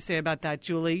everything I have to say about that,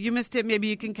 Julie. You missed it. Maybe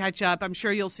you can catch up. I'm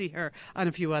sure you'll see her on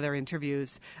a few other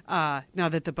interviews now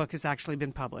that the book has actually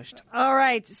been published. All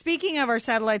right. Speaking of our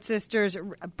Satellite Sisters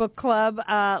book club,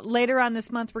 later on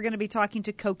this month, we're going to be talking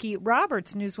to Cokie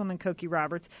Roberts, newswoman Cokie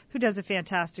Roberts, who does a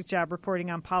fantastic job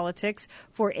reporting on politics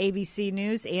for ABC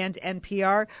News and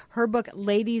NPR. Her book,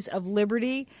 Ladies of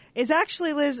Liberty, is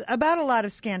actually, Liz, about a lot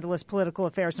of scandalous political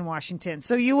affairs in Washington.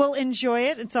 So you will enjoy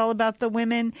it. It's all about the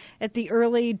women at the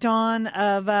early dawn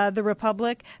of the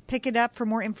Republic. Pick it up for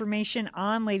more information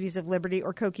on Ladies of Liberty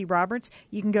or Cokie Roberts.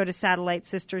 You can go to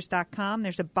satellitesisters.com.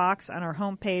 There's a box on our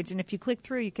homepage. And if you click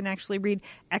through, you can actually read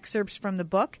excerpts from the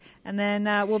book. And then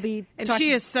we'll be And talking.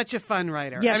 she is such a fun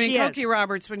writer. Yes, I mean, she is. Cokie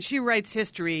Roberts, when she writes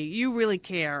history, you really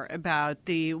care about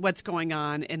what's going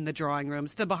on in the drawing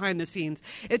rooms, the behind the scenes.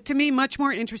 To me, much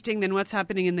more interesting than what's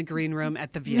happening in the green room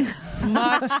at The View.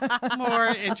 Much more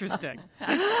interesting.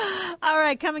 All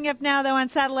right, coming up now, though, on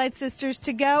Satellite Sisters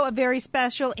to Go, a very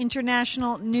special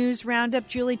international news roundup.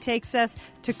 Julie takes us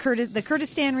to the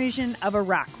Kurdistan region of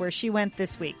Iraq, where she went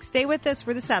this week. Stay with us.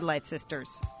 We're the Satellite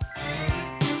Sisters.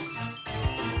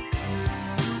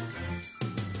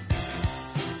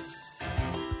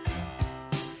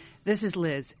 This is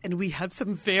Liz, and we have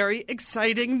some very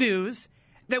exciting news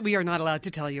that we are not allowed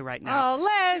to tell you right now. Oh,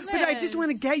 Liz! But I just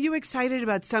want to get you excited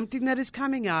about something that is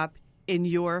coming up in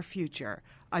your future.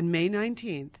 On May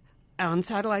 19th, on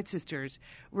Satellite Sisters,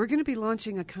 we're going to be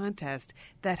launching a contest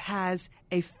that has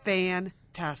a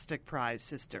fantastic prize,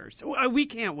 sisters. We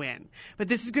can't win, but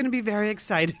this is going to be very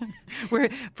exciting.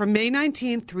 From May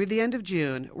 19th through the end of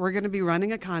June, we're going to be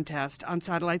running a contest on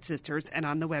Satellite Sisters and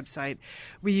on the website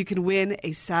where you can win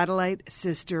a Satellite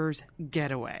Sisters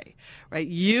getaway. Right?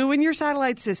 You and your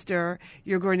Satellite Sister,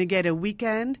 you're going to get a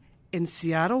weekend in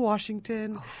Seattle,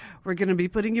 Washington. We're going to be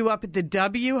putting you up at the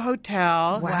W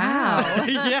Hotel. Wow.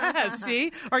 Yeah,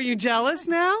 see? Are you jealous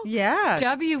now? Yeah.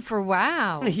 W for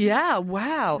wow. Yeah,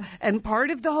 wow. And part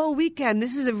of the whole weekend,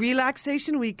 this is a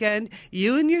relaxation weekend.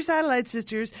 You and your Satellite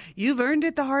Sisters, you've earned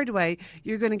it the hard way.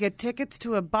 You're going to get tickets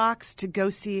to a box to go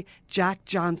see Jack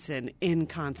Johnson in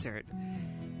concert.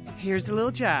 Here's the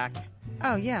little Jack.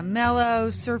 Oh, yeah.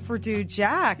 Mellow surfer dude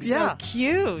Jack. So Yeah.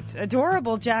 cute.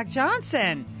 Adorable Jack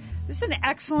Johnson. This is an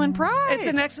excellent prize. It's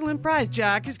an excellent prize.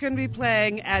 Jack is going to be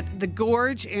playing at the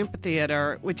Gorge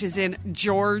Amphitheater, which is in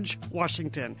George,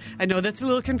 Washington. I know that's a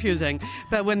little confusing,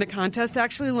 but when the contest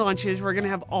actually launches, we're going to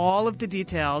have all of the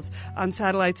details on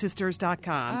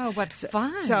SatelliteSisters.com. Oh, what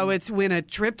fun. So it's win a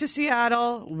trip to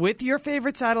Seattle with your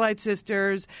favorite Satellite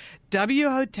Sisters, W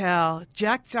Hotel,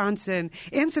 Jack Johnson,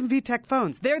 and some VTech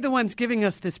phones. They're the ones giving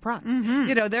us this prize.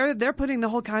 You know, they're putting the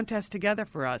whole contest together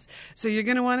for us. So you're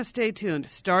going to want to stay tuned.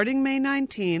 Starting May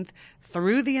 19th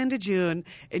through the end of June,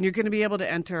 and you're going to be able to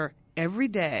enter every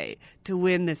day to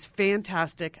win this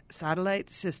fantastic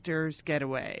Satellite Sisters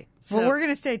getaway. So, Well, we're going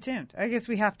to stay tuned. I guess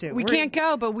we have to. We can't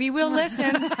go, but we will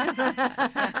listen. all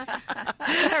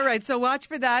right, so watch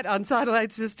for that on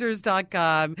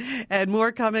SatelliteSisters.com, and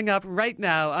more coming up right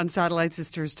now on Satellite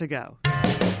Sisters to Go.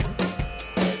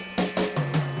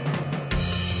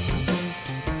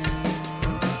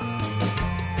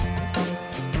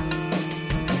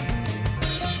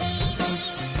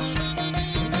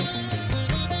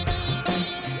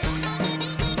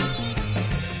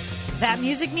 That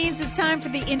music means it's time for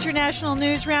the International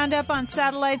News Roundup on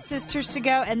Satellite Sisters to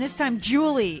Go. And this time,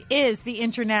 Julie is the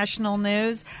international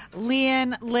news.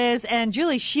 Leanne, Liz, and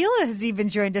Julie. Sheila has even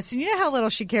joined us. And you know how little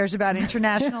she cares about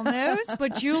international news.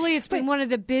 But Julie, it's been one of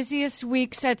the busiest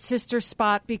weeks at Sister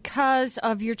Spot because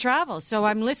of your travels. So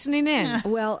I'm listening in.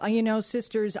 Well, you know,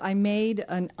 sisters, I made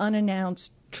an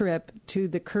unannounced trip to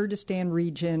the Kurdistan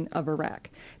region of Iraq.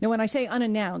 Now, when I say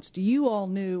unannounced, you all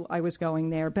knew I was going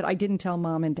there, but I didn't tell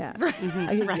mom and dad.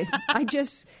 I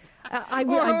just...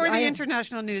 Or the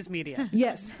international news media.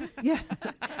 Yes. Yeah.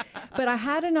 But I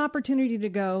had an opportunity to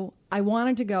go. I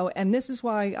wanted to go. And this is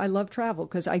why I love travel,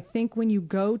 because I think when you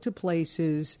go to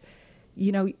places,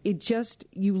 you know,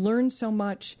 you learn so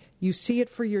much. You see it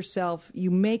for yourself.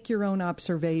 You make your own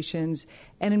observations.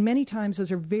 And in many times,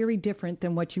 those are very different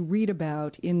than what you read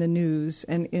about in the news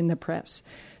and in the press.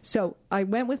 So I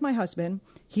went with my husband.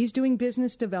 He's doing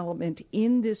business development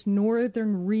in this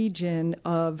northern region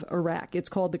of Iraq. It's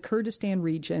called the Kurdistan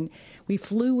region. We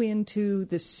flew into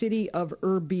the city of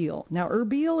Erbil. Now,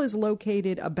 Erbil is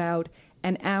located about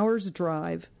an hour's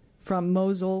drive from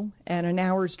Mosul and an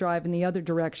hour's drive in the other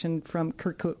direction from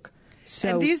Kirkuk. So,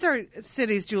 and these are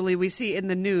cities, Julie, we see in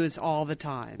the news all the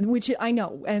time. Which I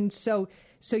know. And so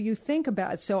you think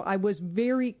about it. So I was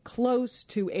very close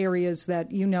to areas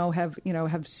that,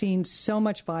 have seen so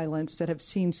much violence, that have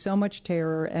seen so much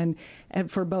terror, and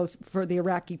for the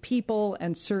Iraqi people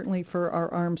and certainly for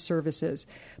our armed services.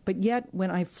 But yet,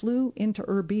 when I flew into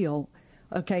Erbil,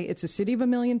 okay, it's a city of 1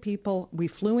 million people. We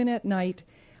flew in at night.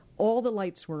 All the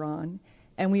lights were on.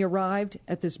 And we arrived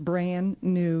at this brand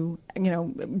new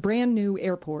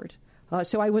airport.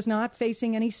 So I was not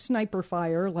facing any sniper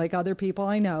fire like other people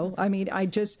I know. I mean,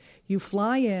 you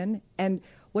fly in, and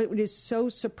what is so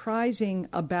surprising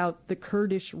about the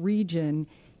Kurdish region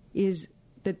is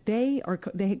that they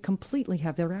completely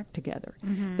have their act together.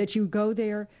 Mm-hmm. That you go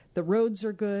there, the roads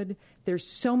are good. There's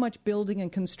so much building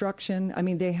and construction. I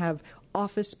mean, they have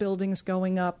office buildings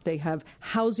going up. They have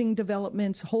housing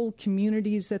developments, whole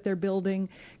communities that they're building,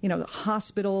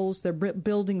 hospitals, they're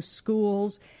building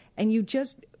schools. And you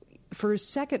just, for a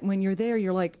second when you're there,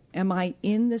 you're like, am I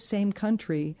in the same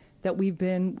country that we've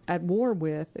been at war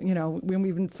with, when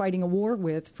we've been fighting a war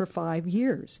with for 5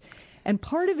 years? And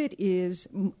part of it is,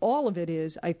 all of it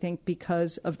is, I think,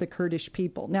 because of the Kurdish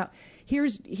people. Now,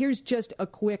 here's just a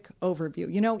quick overview.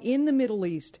 In the Middle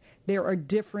East, there are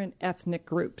different ethnic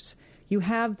groups. You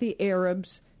have the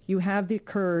Arabs, you have the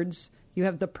Kurds, you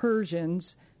have the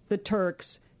Persians, the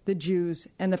Turks, the Jews,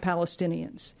 and the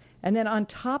Palestinians. And then on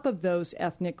top of those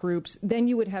ethnic groups, then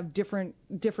you would have different,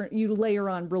 you layer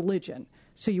on religion.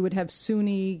 So you would have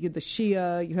Sunni, the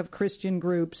Shia, you have Christian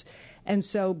groups. And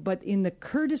so, but in the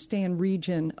Kurdistan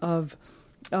region of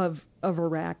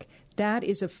Iraq, that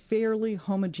is a fairly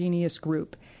homogeneous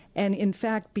group. And in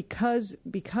fact, because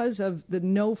of the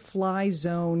no-fly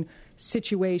zone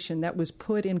situation that was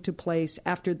put into place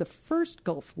after the first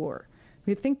Gulf War,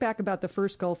 we think back about the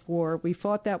first Gulf War. We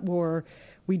fought that war.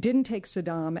 We didn't take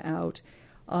Saddam out,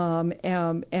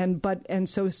 and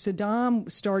so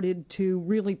Saddam started to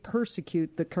really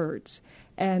persecute the Kurds,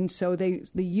 and so the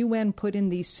UN put in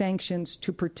these sanctions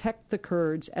to protect the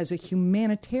Kurds as a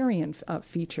humanitarian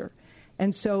feature.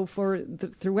 And so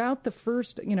throughout the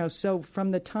first, so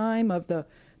from the time of the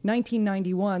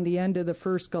 1991, the end of the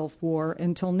first Gulf War,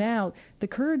 until now, the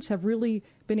Kurds have really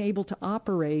been able to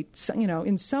operate,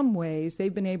 in some ways.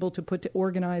 They've been able to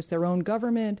organize their own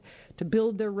government, to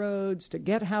build their roads, to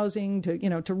get housing,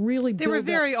 to really build. They were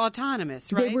very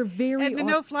autonomous, right? They were very. And the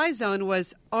no-fly zone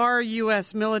was our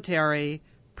U.S. military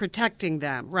protecting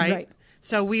them, right? Right.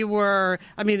 So we were.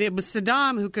 I mean, it was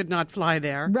Saddam who could not fly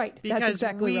there, right? That's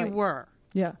exactly right. We were.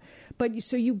 Yeah. But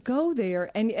so you go there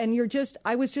and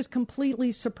I was just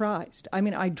completely surprised. I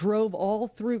mean, I drove all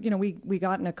through, we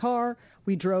got in a car,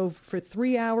 we drove for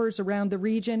 3 hours around the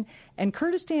region, and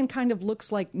Kurdistan kind of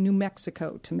looks like New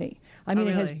Mexico to me. I mean,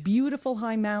 really? It has beautiful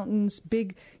high mountains,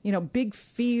 big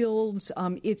fields.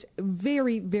 It's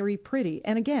very, very pretty.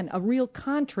 And again, a real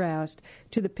contrast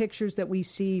to the pictures that we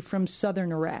see from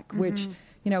southern Iraq, which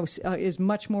is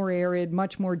much more arid,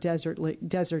 much more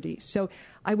deserty. So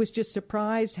I was just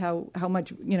surprised how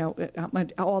much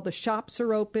all the shops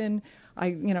are open.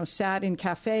 I sat in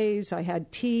cafes. I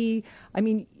had tea. I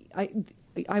mean,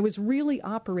 I was really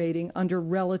operating under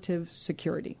relative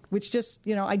security, which just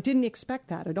I didn't expect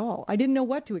that at all. I didn't know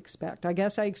what to expect. I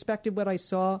guess I expected what I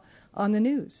saw on the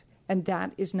news, and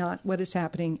that is not what is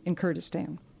happening in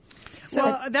Kurdistan.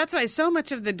 So that's why so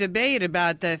much of the debate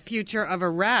about the future of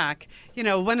Iraq,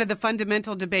 one of the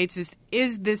fundamental debates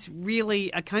is this really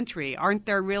a country? Aren't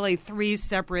there really 3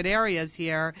 separate areas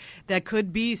here that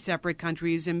could be separate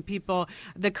countries? And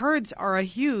the Kurds are a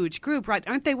huge group, right?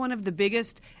 Aren't they one of the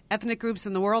biggest ethnic groups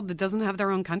in the world that doesn't have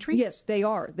their own country? Yes, they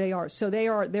are. So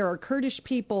there are Kurdish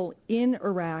people in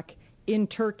Iraq, in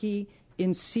Turkey,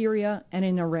 in Syria, and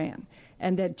in Iran.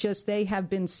 And that they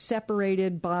have been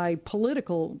separated by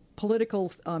political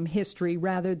history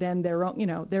rather than their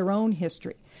own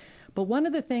history. But one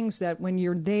of the things that when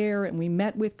you're there, and we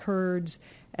met with Kurds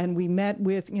and we met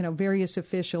with various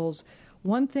officials,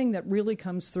 one thing that really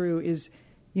comes through is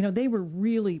they were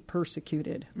really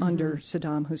persecuted under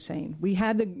Saddam Hussein. We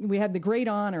had the great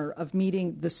honor of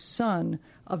meeting the son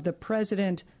of the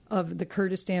president of the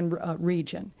Kurdistan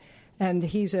region. And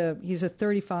he's a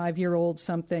 35-year-old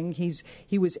something.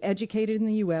 He was educated in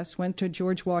the U.S., went to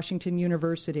George Washington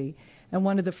University, and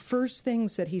one of the first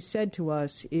things that he said to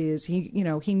us is he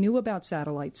knew about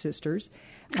Satellite Sisters.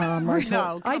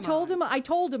 I told him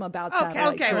about Satellite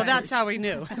Sisters. Okay, well that's how we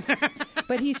knew.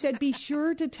 But he said, be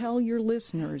sure to tell your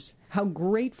listeners how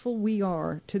grateful we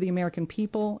are to the American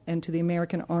people and to the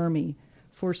American Army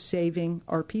for saving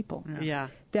our people. Yeah.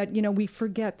 That we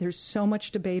forget there's so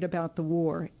much debate about the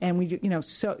war, and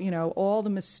all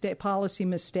the policy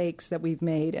mistakes that we've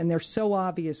made, and they're so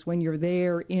obvious when you're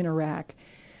there in Iraq.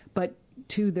 But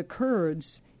to the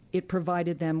Kurds, it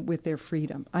provided them with their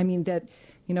freedom. I mean that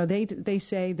they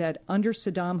say that under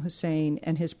Saddam Hussein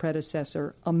and his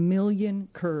predecessor, 1 million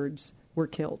Kurds were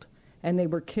killed. And they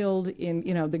were killed in,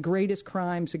 the greatest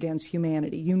crimes against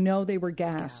humanity. They were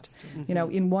gassed.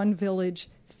 In one village,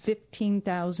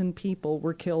 15,000 people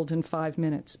were killed in 5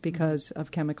 minutes because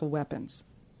of chemical weapons.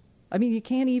 I mean, you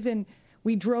can't even...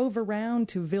 We drove around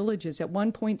to villages. At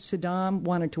one point, Saddam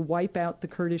wanted to wipe out the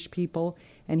Kurdish people,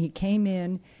 and he came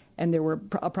in, and there were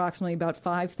approximately about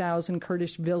 5,000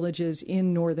 Kurdish villages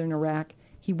in northern Iraq.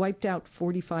 He wiped out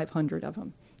 4,500 of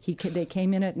them. They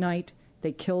came in at night.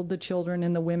 They killed the children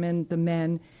and the women, the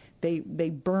men. They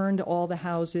burned all the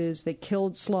houses. They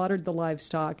slaughtered the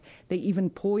livestock. They even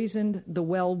poisoned the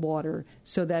well water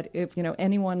so that if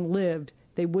anyone lived,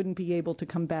 they wouldn't be able to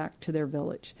come back to their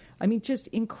village. I mean, just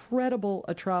incredible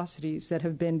atrocities that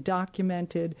have been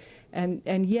documented.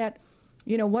 And yet,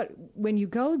 when you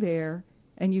go there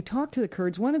and you talk to the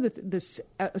Kurds, one of the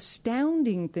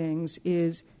astounding things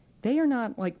is they are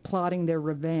not like plotting their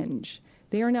revenge.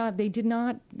 They are not. They did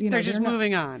not. They're just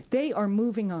moving on. They are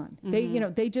moving on.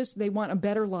 Mm-hmm. They want a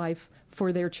better life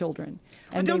for their children.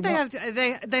 And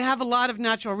they have a lot of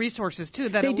natural resources too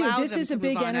that allow them to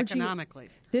move on economically.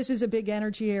 This is a big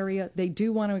energy area. They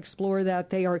do want to explore that.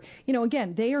 They are,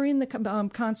 again, they are in the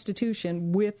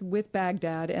Constitution with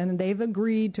Baghdad, and they've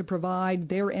agreed to provide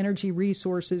their energy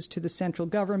resources to the central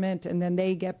government, and then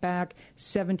they get back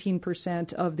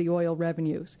 17% of the oil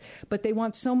revenues. But they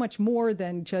want so much more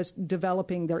than just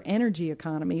developing their energy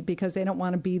economy, because they don't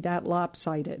want to be that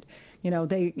lopsided.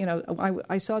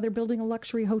 I saw they're building a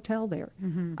luxury hotel there.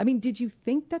 Mm-hmm. I mean, did you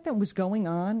think that was going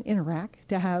on in Iraq,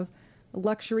 to have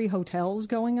luxury hotels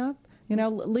going up?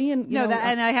 Lee and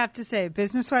and I have to say,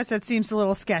 business-wise, that seems a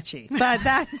little sketchy. But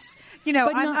that's,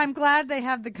 I'm glad they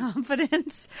have the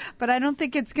confidence, but I don't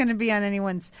think it's going to be on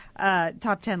anyone's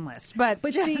top 10 list. But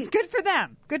see, it's good for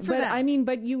them. Good for them. I mean,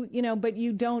 but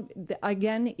you don't.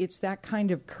 Again, it's that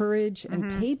kind of courage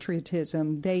and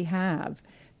patriotism they have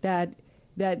that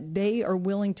they are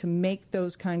willing to make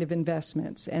those kind of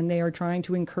investments, and they are trying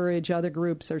to encourage other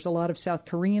groups. There's a lot of South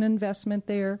Korean investment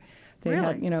there. They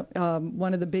really? have,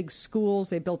 one of the big schools.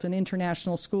 They built an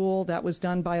international school that was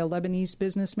done by a Lebanese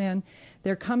businessman.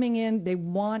 They're coming in. They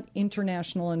want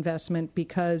international investment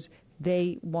because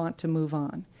they want to move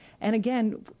on. And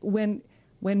again, when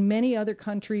many other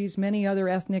countries, many other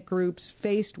ethnic groups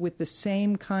faced with the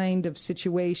same kind of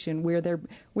situation where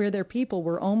their people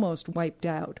were almost wiped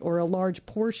out, or a large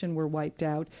portion were wiped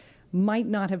out, might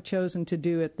not have chosen to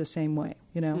do it the same way.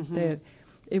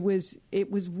 It was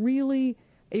really.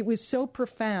 It was so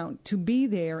profound to be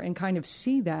there and kind of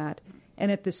see that, and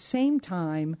at the same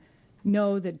time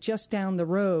know that just down the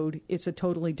road it's a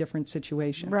totally different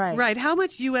situation. Right. How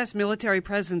much U.S. military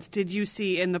presence did you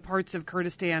see in the parts of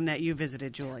Kurdistan that you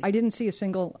visited, Julie? I didn't see a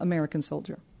single American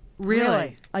soldier.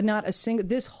 Really? Not a single.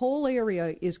 This whole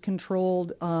area is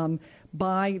controlled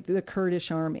by the Kurdish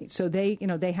army. So they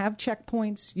have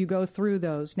checkpoints. You go through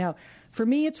those. Now, for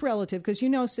me, it's relative because,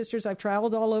 sisters, I've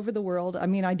traveled all over the world. I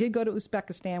mean, I did go to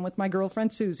Uzbekistan with my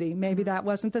girlfriend Susie. Maybe that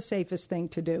wasn't the safest thing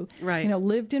to do. Right.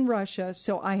 Lived in Russia,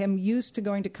 so I am used to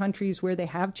going to countries where they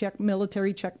have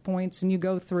military checkpoints and you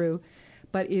go through.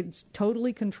 But it's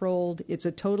totally controlled.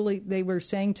 They were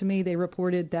saying to me, they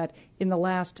reported that in the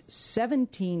last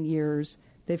 17 years,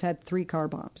 they've had 3 car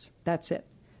bombs. That's it.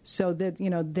 So that,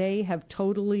 they have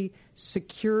totally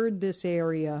secured this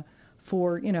area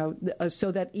for,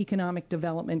 so that economic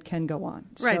development can go on.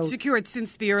 Right, so, secured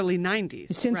since the early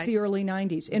 90s. Since the early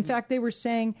 90s. In fact, they were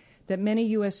saying that many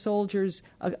U.S. soldiers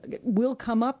will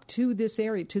come up to this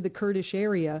area, to the Kurdish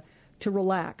area, to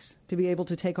relax, to be able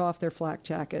to take off their flak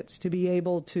jackets, to be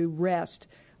able to rest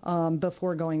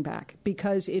before going back,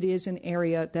 because it is an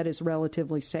area that is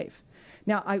relatively safe.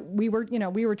 Now, we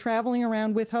were traveling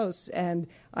around with hosts, and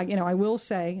I will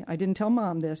say, I didn't tell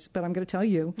Mom this, but I'm going to tell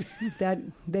you that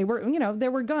there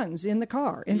were guns in the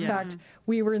car. In fact,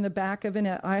 we were in the back of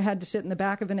I had to sit in the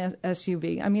back of an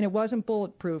SUV. I mean, it wasn't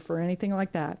bulletproof or anything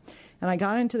like that. And I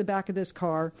got into the back of this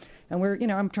car, and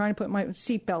I'm trying to put my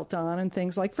seatbelt on and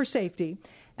things like for safety.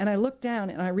 And I looked down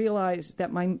and I realized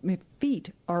that my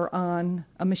feet are on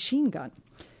a machine gun.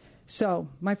 So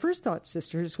my first thought,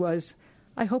 sisters, was,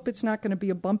 I hope it's not going to be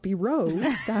a bumpy road.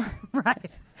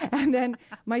 Right. And then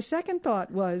my second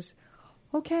thought was,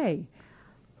 okay,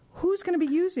 who's going to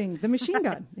be using the machine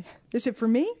gun? Is it for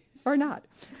me or not?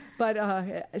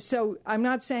 But so I'm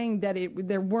not saying that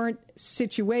there weren't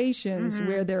situations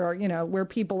where there are, where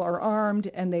people are armed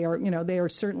and they are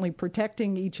certainly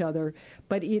protecting each other.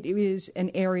 But it is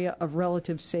an area of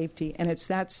relative safety, and it's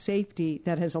that safety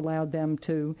that has allowed them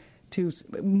to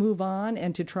move on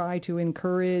and to try to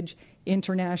encourage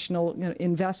international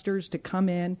investors to come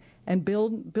in and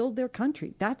build their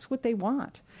country. That's what they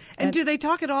want. And do they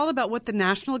talk at all about what the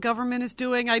national government is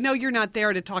doing? I know you're not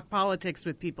there to talk politics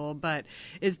with people, but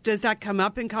does that come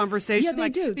up in conversation? Yeah, they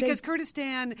do. Because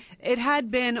Kurdistan, it had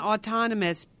been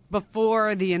autonomous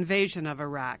before the invasion of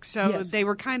Iraq. So yes. They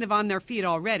were kind of on their feet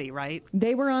already, right?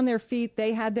 They were on their feet.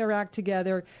 They had their act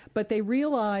together. But they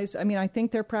realized, I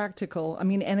think they're practical.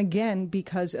 And again,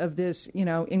 because of this,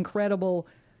 incredible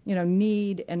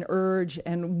need and urge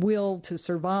and will to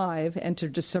survive and to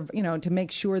just, to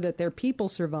make sure that their people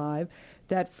survive,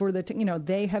 that for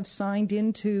they have signed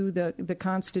into the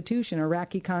Constitution,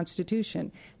 Iraqi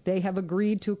Constitution. They have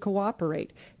agreed to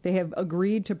cooperate. They have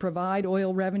agreed to provide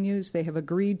oil revenues. They have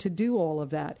agreed to do all of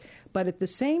that. But at the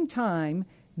same time,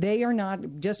 they are not,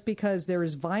 just because there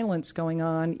is violence going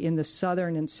on in the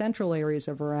southern and central areas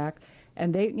of Iraq,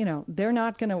 and they're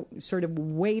not going to sort of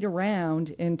wait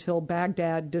around until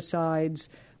Baghdad decides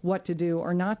what to do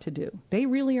or not to do. They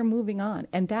really are moving on.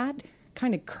 And that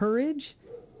kind of courage,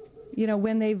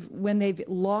 when they've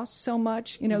lost so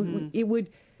much, it would,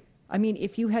 I mean,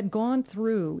 if you had gone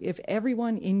through, if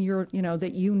everyone in your,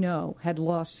 that had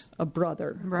lost a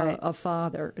brother, Right. a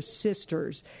father,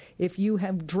 sisters, if you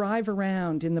have drive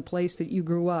around in the place that you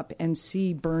grew up and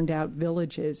see burned out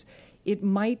villages, it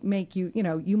might make you,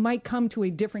 you might come to a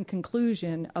different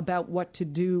conclusion about what to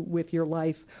do with your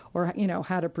life or,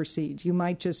 how to proceed. You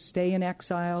might just stay in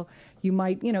exile. You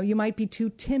might be too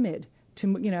timid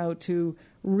to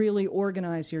really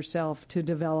organize yourself to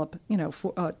develop,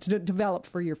 to develop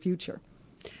for your future.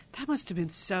 That must have been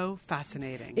so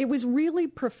fascinating. It was really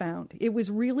profound. It was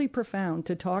really profound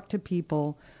to talk to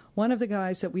people. One of the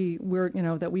guys that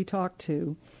we talked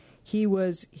to, he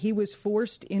was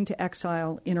forced into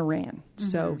exile in Iran.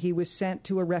 So he was sent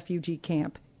to a refugee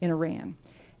camp in Iran.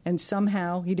 And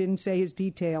somehow, he didn't say his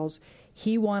details,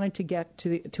 he wanted to get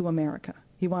to America.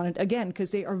 He wanted, again, because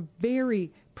they are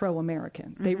very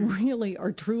pro-American. They really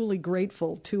are truly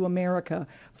grateful to America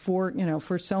for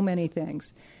so many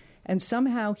things. And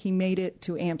somehow he made it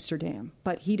to Amsterdam,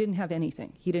 but he didn't have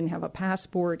anything. He didn't have a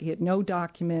passport. He had no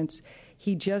documents.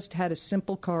 He just had a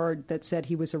simple card that said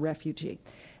he was a refugee.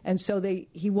 And so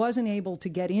he wasn't able to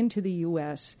get into the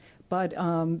U.S., but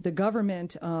the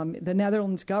government, the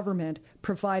Netherlands government,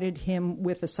 provided him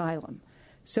with asylum.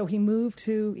 So he moved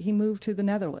to the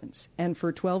Netherlands, and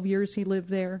for 12 years he lived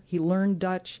there. He learned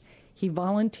Dutch. He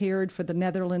volunteered for the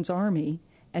Netherlands army,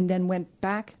 and then went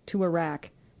back to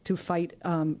Iraq to fight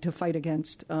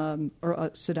against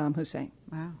Saddam Hussein.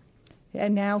 Wow.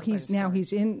 And now he's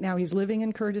living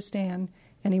in Kurdistan,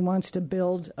 and he wants to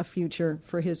build a future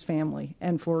for his family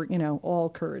and for all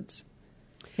Kurds.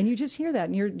 And you just hear that,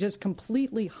 and you're just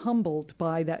completely humbled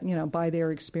by that, by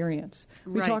their experience.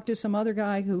 We Right. talked to some other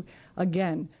guy who,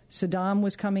 again, Saddam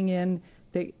was coming in.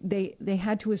 They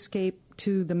had to escape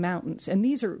to the mountains, and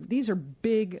these are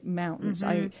big mountains.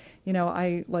 As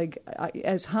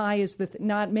high as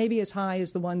not maybe as high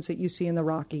as the ones that you see in the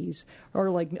Rockies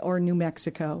or New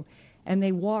Mexico. And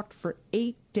they walked for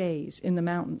 8 days in the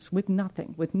mountains with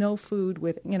nothing, with no food,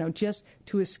 just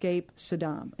to escape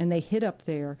Saddam. And they hid up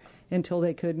there until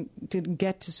they could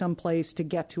get to some place to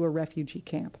get to a refugee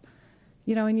camp.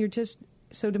 And you're just,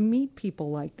 so to meet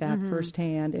people like that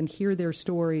firsthand and hear their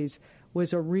stories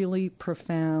was a really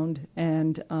profound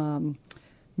and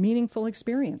meaningful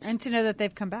experience. And to know that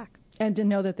they've come back.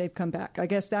 I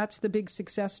guess that's the big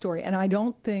success story. And I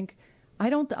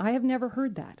have never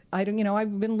heard that.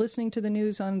 I've been listening to the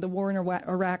news on the war in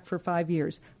Iraq for 5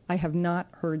 years. I have not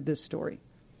heard this story.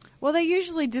 Well, they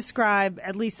usually describe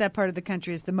at least that part of the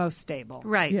country as the most stable.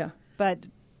 Right. Yeah. But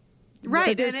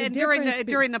Right, there's a and difference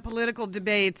during the political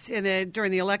debates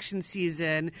during the election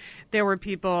season, there were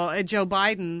people. Joe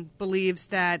Biden believes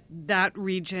that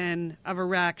region of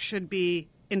Iraq should be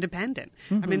independent.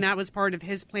 I mean, that was part of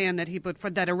his plan that he put for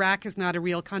that Iraq is not a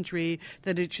real country,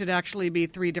 that it should actually be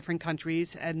 3 different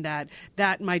countries, and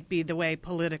that might be the way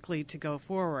politically to go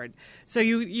forward. So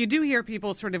you do hear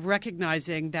people sort of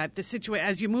recognizing that the situation,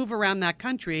 as you move around that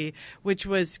country, which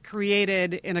was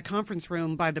created in a conference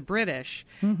room by the British,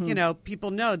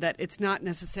 people know that it's not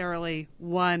necessarily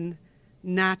one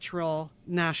natural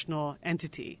national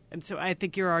entity. And so I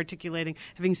think you're articulating,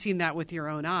 having seen that with your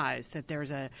own eyes, that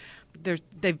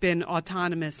they've been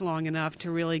autonomous long enough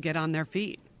to really get on their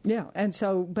feet. Yeah, and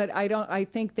so, but I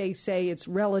think they say it's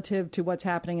relative to what's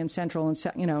happening in central and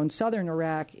in southern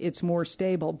Iraq, it's more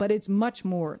stable, but it's much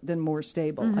more than more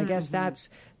stable. I guess that's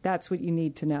what you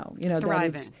need to know.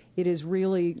 Thriving. That it is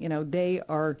really, they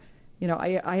are.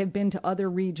 I have been to other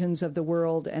regions of the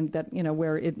world, and that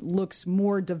where it looks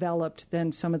more developed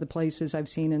than some of the places I've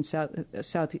seen in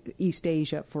Southeast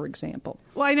Asia, for example.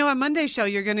 Well, I know on Monday's show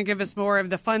you're going to give us more of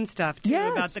the fun stuff too,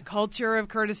 Yes. about the culture of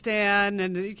Kurdistan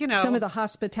and some of the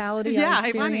hospitality I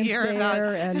I want to experienced hear there, about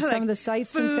and like, some of the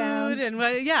sights food and sounds, and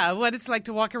what it's like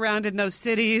to walk around in those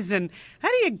cities, and how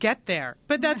do you get there?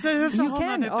 But that's a You whole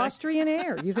can other thing. Austrian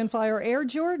Air. You can fly or Air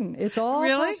Jordan. It's all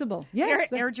Really? possible.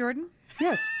 Yes, Air Jordan?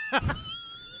 Yes.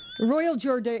 Royal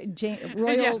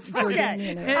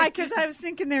Jordanian Air. Because I was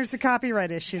thinking there's a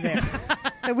copyright issue there.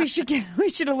 That we should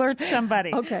alert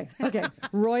somebody. Okay.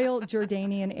 Royal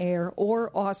Jordanian Air or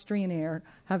Austrian Air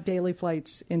have daily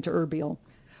flights into Erbil.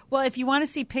 Well, if you want to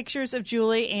see pictures of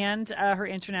Julie and her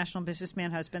international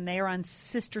businessman husband, they are on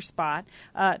Sister Spot.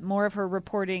 More of her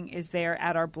reporting is there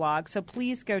at our blog. So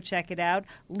please go check it out.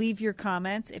 Leave your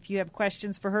comments. If you have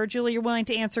questions for her, Julie, you're willing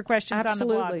to answer questions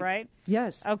Absolutely. on the blog, right?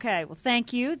 Yes. Okay. Well,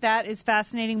 thank you. That is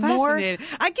fascinating. Fascinating.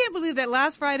 I can't believe that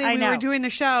last Friday I we know. were doing the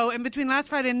show, and between last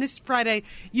Friday and this Friday,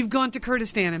 you've gone to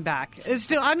Kurdistan and back.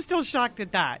 I'm still shocked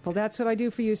at that. Well, that's what I do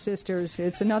for you, sisters.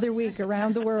 It's another week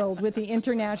around the world with the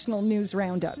International News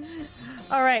Roundup.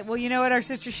 All right. Well, you know what our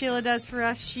sister Sheila does for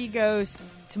us? She goes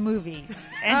to movies.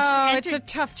 It's a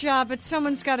tough job, but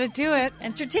someone's got to do it.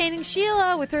 Entertaining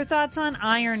Sheila with her thoughts on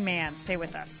Iron Man. Stay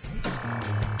with us.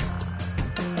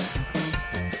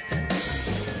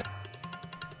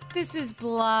 This is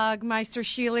Blogmeister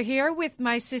Sheila here with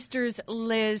my sisters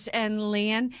Liz and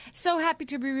Leanne. So happy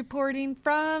to be reporting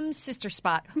from Sister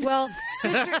Spot. Well,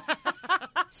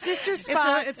 Sister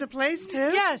Spot. It's a place,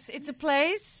 too? Yes, it's a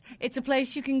place. It's a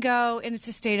place you can go, and it's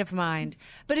a state of mind.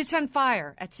 But it's on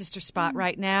fire at Sister Spot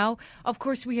right now. Of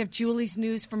course, we have Julie's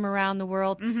news from around the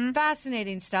world.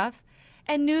 Fascinating stuff.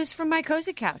 And news from my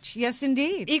cozy couch. Yes,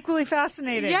 indeed. Equally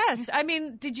fascinating. Yes. I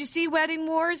mean, did you see Wedding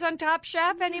Wars on Top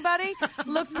Chef, anybody?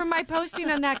 Look for my posting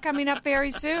on that coming up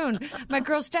very soon. My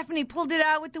girl Stephanie pulled it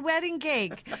out with the wedding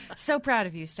cake. So proud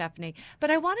of you, Stephanie. But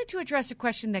I wanted to address a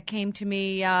question that came to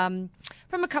me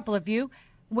from a couple of you.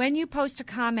 When you post a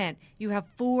comment, you have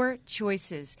 4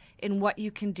 choices in what you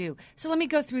can do. So let me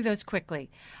go through those quickly.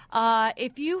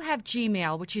 If you have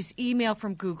Gmail, which is email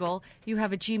from Google, you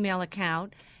have a Gmail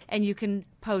account, and you can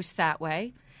post that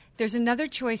way. There's another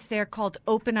choice there called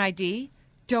OpenID.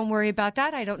 Don't worry about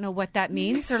that. I don't know what that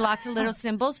means. There are lots of little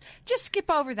symbols. Just skip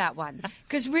over that one.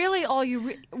 Because really all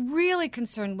you're really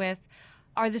concerned with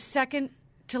are the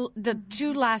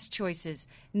 2 last choices,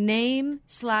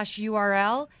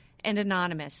 name/URL and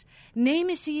anonymous. Name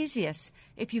is the easiest.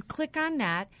 If you click on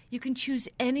that, you can choose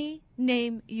any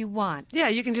name you want. Yeah,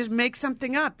 you can just make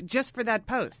something up just for that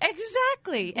post.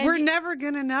 Exactly. And we're never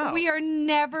going to know. We are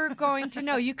never going to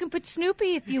know. You can put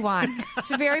Snoopy if you want.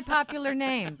 It's a very popular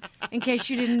name, in case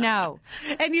you didn't know.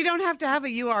 And you don't have to have a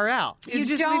URL. You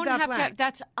just don't leave that have blank. to.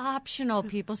 That's optional,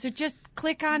 people. So just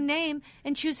click on name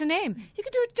and choose a name. You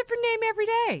can do a different name every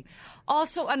day.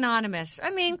 Also anonymous. I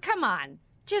mean, come on.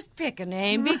 Just pick a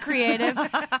name. Be creative.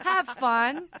 Have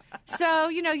fun. So,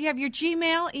 you have your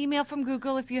Gmail, email from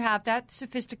Google if you have that.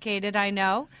 Sophisticated, I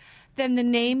know. Then the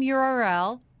name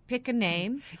URL. Pick a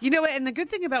name. You know what? And the good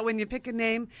thing about when you pick a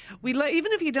name,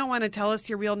 even if you don't want to tell us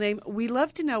your real name, we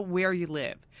love to know where you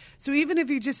live. So even if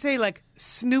you just say, like,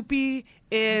 Snoopy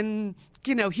in,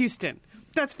 Houston,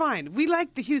 that's fine. We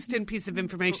like the Houston piece of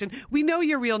information. We know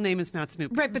your real name is not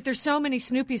Snoopy. Right, but there's so many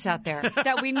Snoopies out there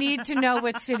that we need to know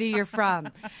what city you're from.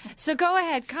 So go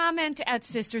ahead, comment at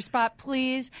Sister Spot,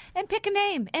 please, and pick a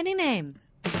name, any name.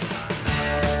 Two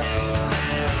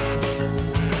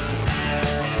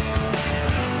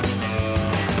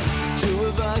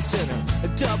of us in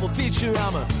a double feature.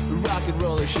 I'm a rock and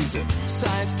roller. She's a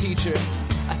science teacher.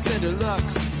 I send her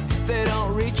looks. They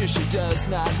don't reach her, she does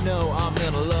not know I'm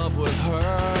in love with her.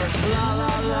 La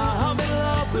la la, I'm in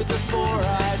love with the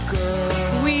 4-eyed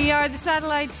girl. We are the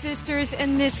Satellite Sisters,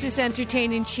 and this is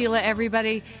Entertaining Sheila,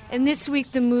 everybody. And this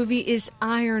week the movie is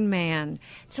Iron Man.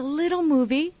 It's a little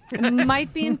movie. It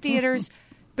might be in theaters,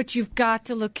 but you've got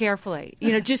to look carefully.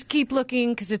 Just keep looking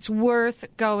because it's worth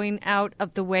going out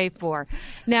of the way for.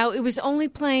 Now, it was only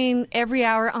playing every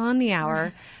hour on the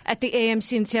hour at the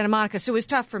AMC in Santa Monica, so it was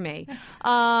tough for me.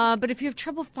 But if you have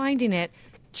trouble finding it,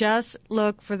 just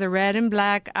look for the red and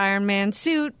black Iron Man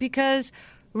suit because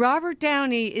Robert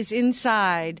Downey is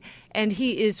inside, and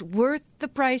he is worth the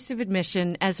price of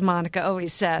admission, as Monica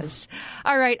always says.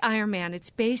 All right, Iron Man. It's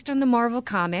based on the Marvel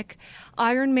comic.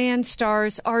 Iron Man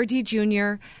stars R.D.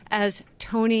 Jr. as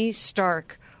Tony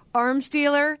Stark, arms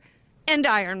dealer and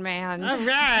Iron Man. All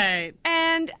right.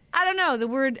 And I don't know, the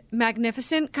word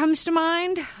magnificent comes to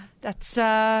mind. That's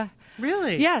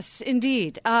Really? Yes,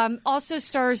 indeed. Also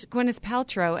stars Gwyneth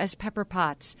Paltrow as Pepper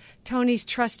Potts, Tony's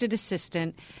trusted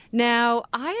assistant. Now,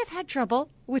 I have had trouble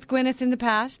with Gwyneth in the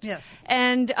past. Yes.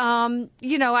 And,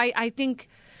 I think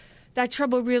that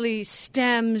trouble really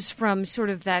stems from sort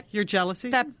of that... Your jealousy?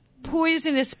 That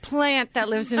poisonous plant that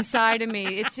lives inside of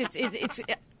me.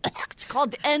 It's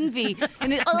called envy,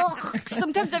 and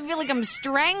sometimes I feel like I'm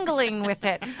strangling with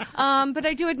it. But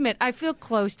I do admit I feel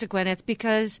close to Gwyneth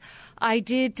because I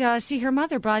did see her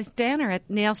mother, Blythe Danner, at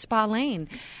Nail Spa Lane,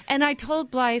 and I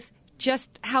told Blythe just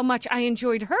how much I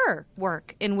enjoyed her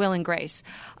work in Will and Grace.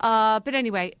 But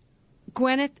anyway,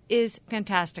 Gwyneth is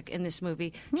fantastic in this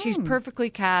movie. She's perfectly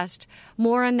cast.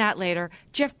 More on that later.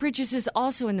 Jeff Bridges is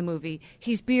also in the movie.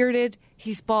 He's bearded,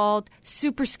 he's bald,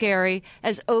 super scary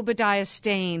as Obadiah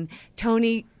Stane,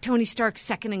 Tony Stark's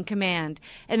second in command.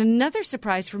 And another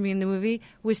surprise for me in the movie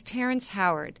was Terrence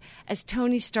Howard as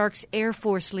Tony Stark's Air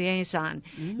Force liaison.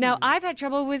 Now, I've had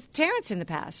trouble with Terrence in the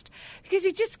past because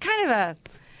he's just kind of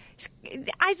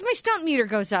my stunt meter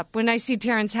goes up when I see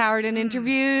Terrence Howard in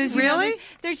interviews. Really?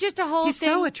 There's just a whole He's thing.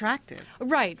 so attractive.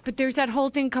 Right, but there's that whole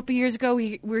thing a couple years ago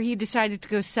where he decided to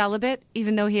go celibate,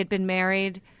 even though he had been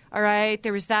married All right,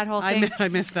 there was that whole thing. I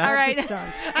missed that. All right.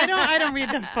 I don't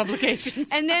read those publications.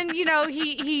 And then,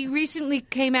 he recently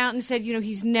came out and said,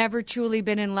 he's never truly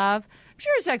been in love. I'm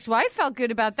sure his ex-wife felt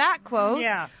good about that quote.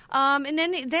 Yeah. And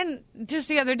then just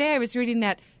the other day I was reading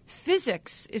that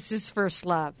physics is his first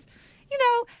love.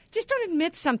 Just don't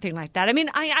admit something like that. I mean,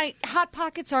 Hot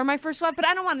Pockets are my first love, but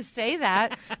I don't want to say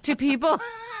that to people.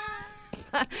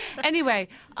 Anyway,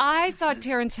 I thought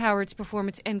Terrence Howard's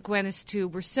performance and Gwyneth's too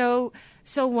were so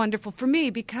wonderful for me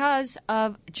because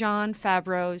of Jon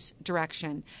Favreau's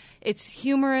direction. It's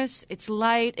humorous, it's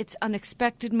light, it's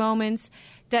unexpected moments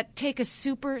that take a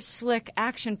super slick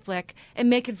action flick and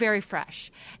make it very fresh.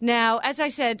 Now, as I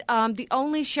said, the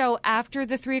only show after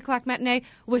the 3 o'clock matinee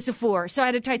was the 4, so I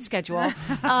had a tight schedule.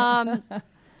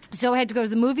 So I had to go to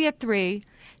the movie at 3.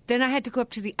 Then I had to go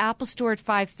up to the Apple Store at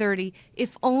 5:30,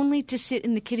 if only to sit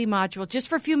in the Kitty module just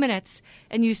for a few minutes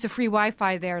and use the free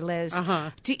Wi-Fi there, Liz,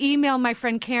 to email my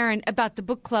friend Karen about the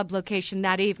book club location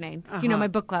that evening. My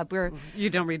book club. You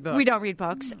don't read books. We don't read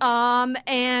books.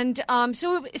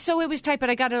 So it was tight, but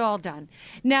I got it all done.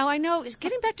 Now, I know,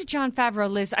 getting back to Jon Favreau,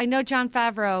 Liz, I know Jon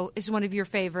Favreau is one of your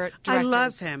favorite directors. I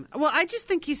love him. Well, I just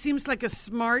think he seems like a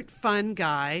smart, fun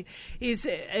guy. He's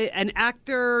an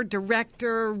actor,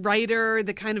 director, writer,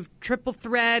 the kind of triple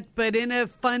threat, but in a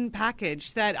fun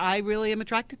package that I really am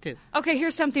attracted to. Okay,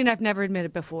 here's something I've never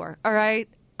admitted before, all right?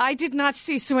 I did not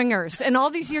see Swingers, and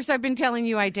all these years I've been telling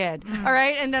you I did, all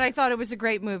right? And then I thought it was a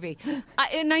great movie. In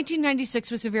 1996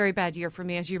 was a very bad year for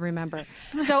me, as you remember.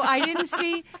 So I didn't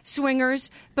see Swingers,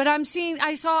 but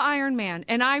I saw Iron Man,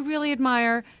 and I really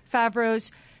admire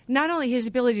Favreau's, not only his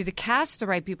ability to cast the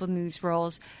right people in these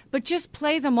roles, but just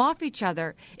play them off each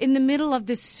other in the middle of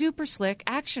this super slick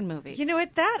action movie. You know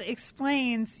what? That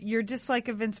explains your dislike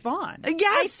of Vince Vaughn.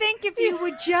 Yes. I think if you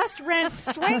would just rent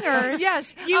Swingers,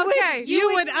 yes,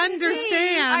 you would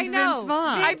understand I know. Vince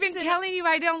Vaughn. I've been telling you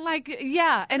I don't like,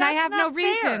 and I have no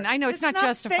reason. I know it's not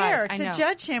justified. Fair I know. to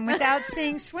judge him without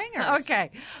seeing Swingers.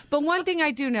 Okay, but one thing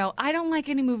I do know, I don't like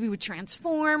any movie with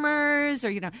Transformers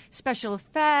or special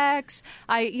effects.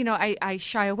 I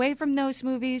shy away from those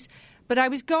movies. But I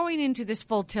was going into this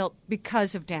full tilt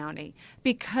because of Downey,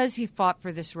 because he fought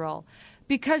for this role,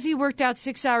 because he worked out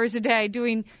 6 hours a day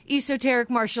doing esoteric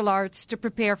martial arts to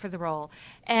prepare for the role.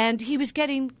 And he was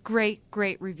getting great,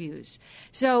 great reviews.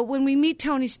 So when we meet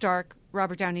Tony Stark,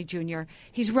 Robert Downey Jr.,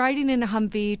 he's riding in a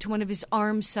Humvee to one of his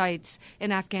arms sites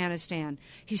in Afghanistan.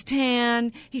 He's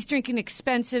tan, he's drinking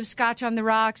expensive scotch on the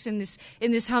rocks in this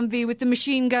Humvee with the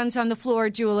machine guns on the floor,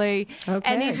 Julie. Okay.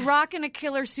 And he's rocking a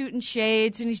killer suit and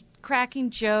shades, and he's cracking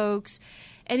jokes.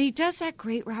 And he does that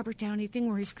great Robert Downey thing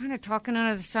where he's kind of talking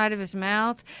out of the side of his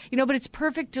mouth, but it's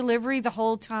perfect delivery the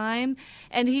whole time.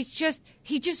 And he just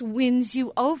wins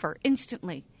you over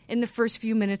instantly in the first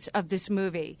few minutes of this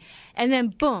movie. And then,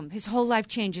 boom, his whole life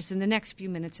changes in the next few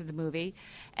minutes of the movie.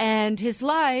 And his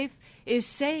life is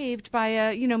saved by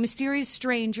a, mysterious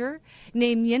stranger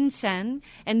named Yinsen,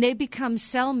 and they become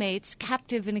cellmates,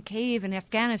 captive in a cave in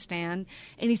Afghanistan,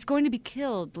 and he's going to be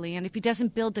killed, Leon, if he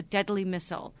doesn't build a deadly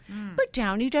missile. But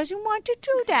Downey doesn't want to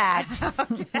do that.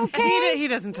 Okay? He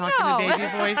doesn't talk in a baby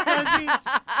voice, does he?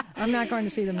 I'm not going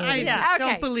to see the movie. I just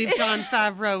don't believe Jon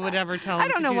Favreau would ever tell him I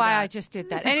don't to know do why that. I just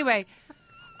did that. Anyway,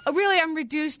 really, I'm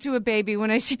reduced to a baby when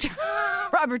I see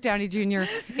Robert Downey Jr.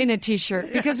 in a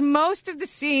T-shirt, because most of the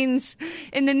scenes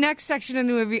in the next section of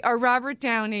the movie are Robert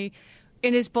Downey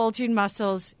in his bulging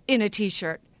muscles in a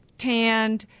T-shirt,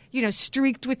 tanned,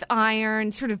 streaked with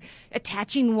iron, sort of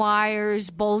attaching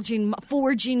wires,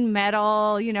 forging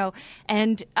metal,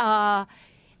 and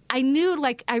I knew,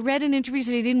 I read in interviews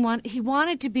that he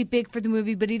wanted to be big for the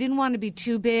movie, but he didn't want to be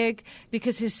too big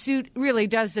because his suit really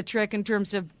does the trick in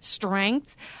terms of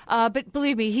strength. But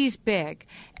believe me, he's big.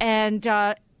 And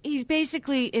he's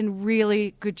basically in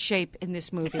really good shape in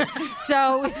this movie.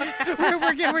 So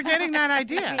we're getting that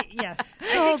idea. Yes.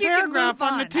 The whole paragraph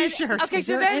on the T-shirt. Okay, Is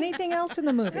there anything else in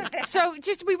the movie? So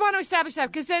we want to establish that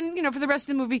because then, for the rest of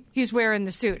the movie, he's wearing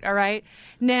the suit, all right?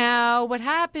 Now, what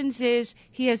happens is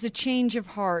he has a change of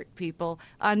heart, people,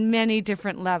 on many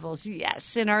different levels.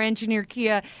 Yes, and our engineer,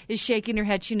 Kia, is shaking her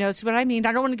head. She knows what I mean.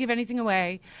 I don't want to give anything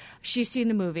away. She's seen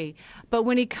the movie. But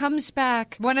when he comes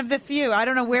back... One of the few. I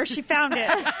don't know where she found it.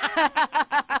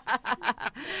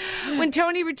 When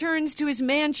Tony returns to his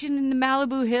mansion in the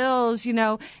Malibu Hills,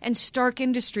 and Stark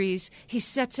Industries, he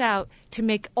sets out to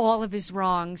make all of his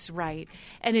wrongs right.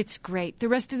 And it's great. The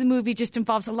rest of the movie just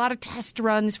involves a lot of test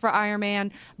runs for Iron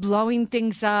Man, blowing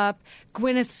things up.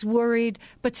 Gwyneth's worried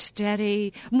but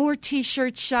steady. More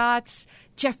T-shirt shots.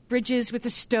 Jeff Bridges with a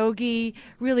stogie.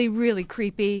 Really, really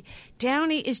creepy.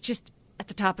 Downey is just at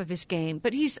the top of his game.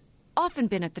 But he's often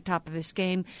been at the top of his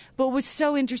game, but what's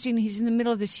so interesting, he's in the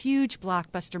middle of this huge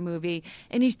blockbuster movie,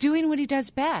 and he's doing what he does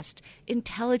best,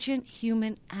 intelligent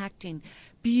human acting.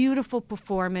 Beautiful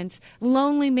performance,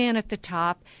 lonely man at the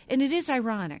top, and it is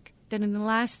ironic that in the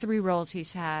last 3 roles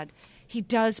he's had, he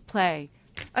does play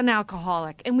an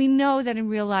alcoholic. And we know that in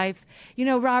real life,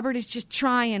 Robert is just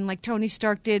trying, like Tony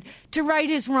Stark did, to right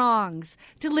his wrongs,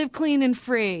 to live clean and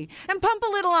free, and pump a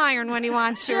little iron when he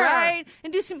wants to, right?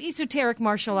 And do some esoteric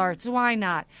martial arts. Why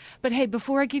not? But hey,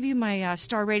 before I give you my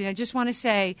star rating, I just want to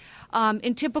say,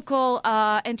 in typical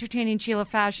Entertaining Sheila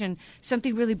fashion,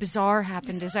 something really bizarre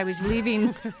happened as I was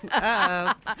leaving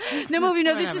the movie.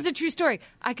 No, this is a true story.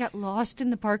 I got lost in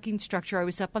the parking structure. I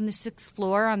was up on the 6th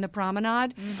floor on the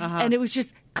promenade, and it was just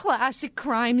classic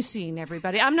crime scene,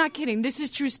 everybody. I'm not kidding. This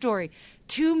is true story.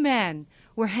 2 men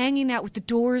were hanging out with the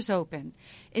doors open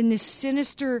in this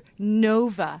sinister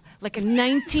Nova, like a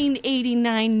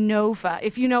 1989 Nova,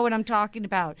 if you know what I'm talking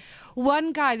about.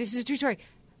 One guy, this is a true story,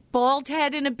 bald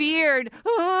head and a beard.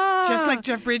 Ah! Just like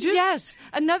Jeff Bridges? Yes.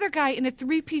 Another guy in a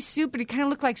 3-piece suit, but he kind of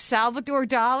looked like Salvador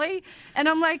Dali. And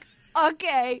I'm like,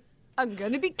 okay, I'm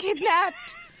going to be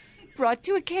kidnapped, brought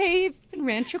to a cave in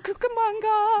Rancho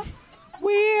Cucamonga.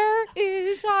 Where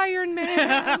is Iron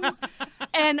Man?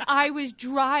 And I was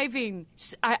driving.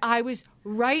 I was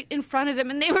right in front of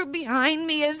them, and they were behind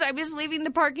me as I was leaving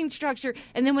the parking structure.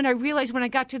 And then when I realized when I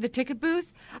got to the ticket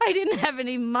booth, I didn't have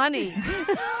any money.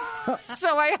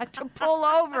 So I had to pull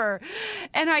over.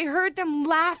 And I heard them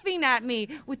laughing at me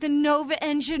with the Nova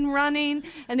engine running,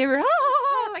 and they were,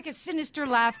 like a sinister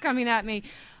laugh coming at me.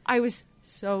 I was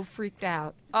so freaked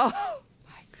out. Oh.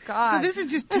 God. So this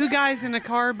is just 2 guys in a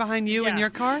car behind you in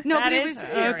your car? No, but it was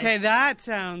scary. Okay, that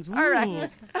sounds all right.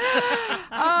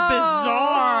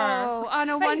 bizarre. On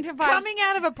a 1 to 5. Coming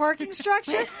out of a parking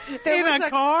structure? There In was a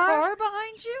car? car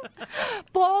behind you?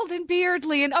 Bald and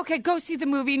beardly. And okay, go see the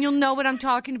movie and you'll know what I'm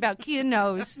talking about. Kia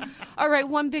knows. All right,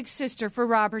 one big sister for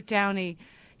Robert Downey.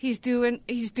 He's doing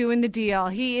the deal.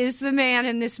 He is the man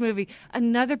in this movie.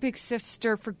 Another big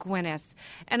sister for Gwyneth.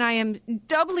 And I am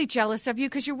doubly jealous of you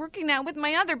because you're working out with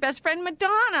my other best friend,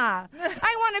 Madonna.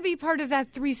 I want to be part of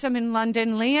that threesome in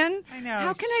London, Leon. I know.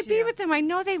 How can I be with them? I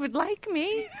know they would like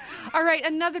me. All right,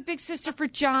 another big sister for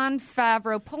Jon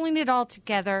Favreau, pulling it all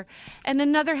together. And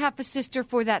another half a sister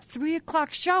for that 3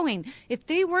 o'clock showing. If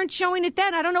they weren't showing it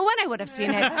then, I don't know when I would have seen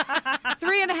it.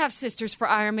 3.5 sisters for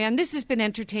Iron Man. This has been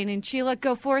Entertaining Sheila.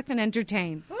 Go forth and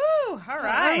entertain. Ooh, all right. All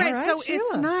right, right, so Sheila.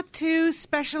 it's not too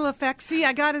special effectsy.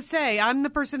 I got to say, I'm the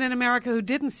person in America who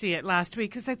didn't see it last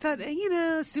week because I thought,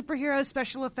 superhero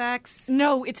special effects.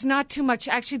 No, it's not too much.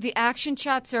 Actually, the action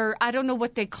shots are, I don't know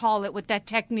what they call it, what that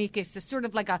technique is. It's sort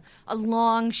of like a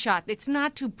long shot. It's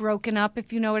not too broken up,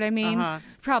 if you know what I mean.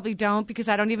 Probably don't because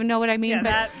I don't even know what I mean. Yeah, but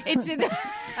that- it's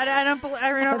I don't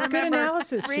That's good remember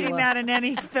analysis, reading Sheila. that in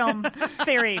any film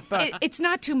theory book. it's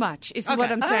not too much, is Okay.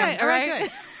 what I'm saying. All right,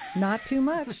 good. Not too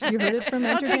much. You heard it from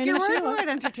I'll take Entertaining your word Sheila. for it,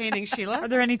 Entertaining Sheila. Are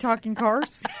there any talking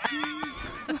cars?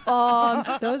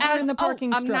 Those are in the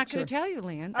parking I'm not structure. going to tell you,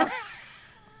 Leon.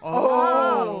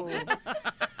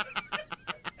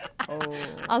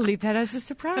 I'll leave that as a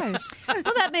surprise. Well,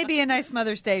 that may be a nice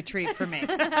Mother's Day treat for me.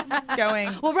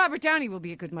 Going. Well, Robert Downey will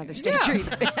be a good Mother's Day treat.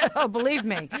 Oh, believe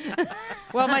me.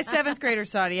 Well, my 7th grader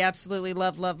saw it. He absolutely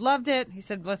loved it. He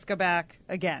said, let's go back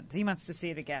again. He wants to see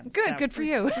it again. Good, So good for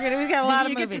you. We've got a lot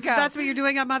of You get to movies. go. That's what you're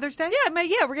doing on Mother's Day?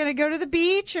 Yeah, we're going to go to the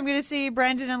beach. I'm going to see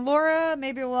Brandon and Laura.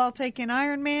 Maybe we'll all take in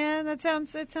Iron Man. It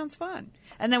sounds fun.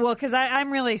 And then, because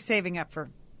I'm really saving up for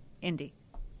Indy.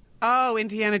 Oh,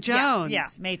 Indiana Jones. Yeah,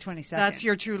 May 22nd. That's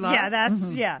your true love? Yeah,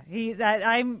 that's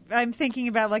I'm thinking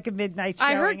about like a midnight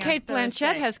showing I heard on Kate Blanchett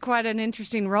Thursday. has quite an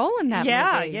interesting role in that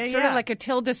Yeah, movie. yeah, Sort yeah. of like a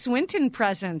Tilda Swinton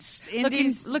presence.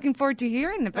 Indies- Looking forward to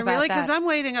hearing about Really? Because that. I'm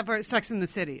waiting for Sex in the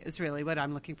City is really what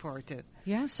I'm looking forward to.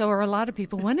 Yeah, so are a lot of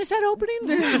people. When is that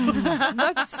opening?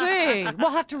 Let's see. We'll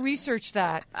have to research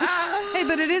that. Hey,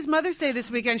 but it is Mother's Day this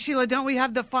weekend. Sheila, don't we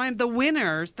have the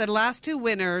winners? The last 2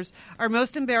 winners, our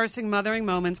Most Embarrassing Mothering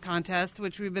Moments contest,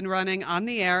 which we've been running on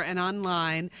the air and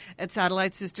online at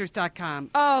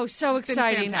SatelliteSisters.com. Oh, so It's been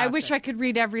exciting. I wish fantastic. I could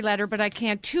read every letter, but I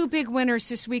can't. 2 big winners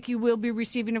this week. You will be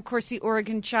receiving, of course, the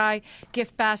Oregon Chai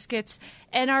gift baskets.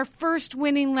 And our first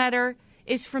winning letter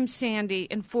is from Sandy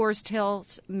in Forest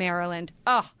Hills, Maryland.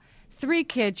 Oh, 3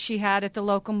 kids she had at the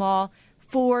local mall,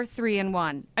 4, 3, and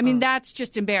 1. I mean, that's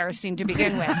just embarrassing to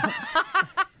begin with.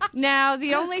 Now,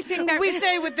 the only thing that We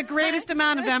say with the greatest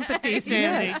amount of empathy,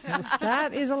 Sandy. Yes,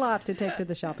 that is a lot to take to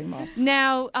the shopping mall.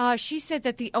 Now, she said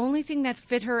that the only thing that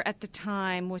fit her at the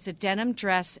time was a denim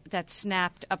dress that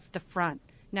snapped up the front.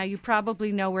 Now, you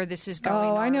probably know where this is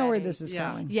going. Oh, I know where already. this is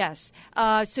going. Yes.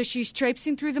 So she's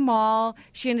traipsing through the mall.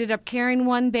 She ended up carrying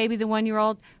one baby, the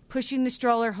 1-year-old, pushing the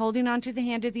stroller, holding onto the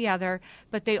hand of the other.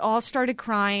 But they all started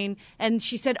crying. And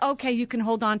she said, okay, you can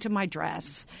hold on to my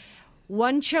dress.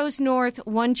 One chose north,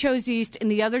 one chose east, and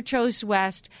the other chose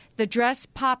west. The dress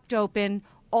popped open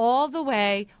all the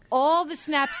way. All the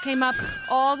snaps came up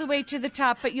all the way to the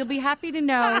top. But you'll be happy to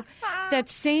know that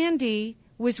Sandy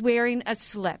was wearing a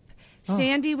slip.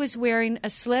 Sandy was wearing a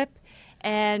slip.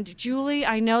 And Julie,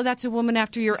 I know that's a woman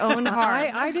after your own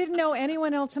heart. I didn't know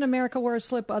anyone else in America wore a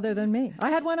slip other than me.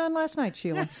 I had one on last night,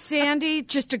 Sheila. Sandy,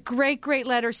 just a great, great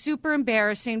letter. Super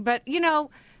embarrassing. But,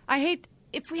 I hate...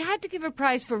 If we had to give a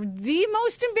prize for the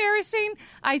most embarrassing,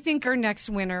 I think our next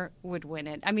winner would win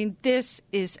it. I mean, this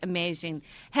is amazing.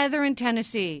 Heather in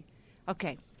Tennessee.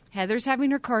 Okay, Heather's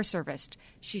having her car serviced.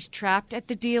 She's trapped at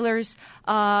the dealer's.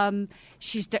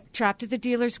 Trapped at the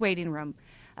dealer's waiting room.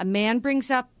 A man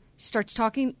starts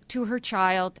talking to her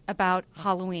child about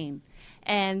Halloween.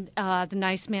 And the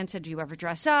nice man said, do you ever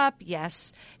dress up?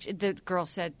 Yes. The girl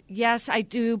said, yes, I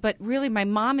do. But really, my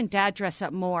mom and dad dress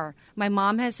up more. My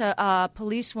mom has a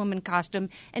policewoman costume,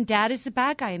 and dad is the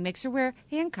bad guy and makes her wear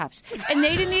handcuffs. And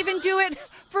they didn't even do it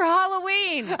for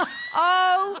Halloween.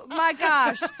 Oh, my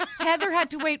gosh. Heather had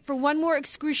to wait for one more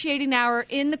excruciating hour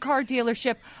in the car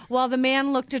dealership while the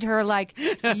man looked at her like,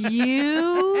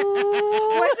 you...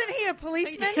 Wasn't he a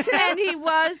policeman, too? And he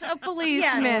was a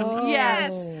policeman.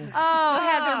 Yes. Oh,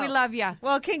 Heather, we love you.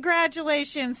 Well,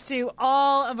 congratulations to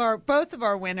both of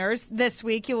our winners this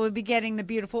week. You will be getting the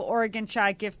beautiful Oregon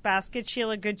Chai gift basket.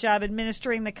 Sheila, good job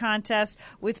administering the contest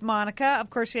with Monica. Of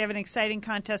course, we have an exciting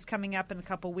contest coming up in a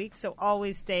couple weeks, so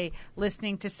always stay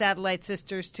listening to Satellite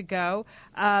Sisters to Go.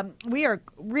 We are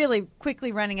really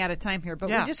quickly running out of time here, but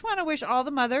we just want to wish all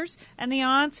the mothers and the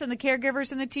aunts and the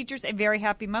caregivers and the teachers a very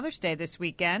happy Mother's Day this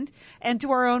weekend. And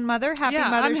to our own mother, happy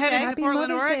Mother's Day. I'm headed to Happy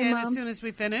Portland, Mother's Day, Oregon Mom. as soon as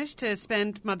we finish to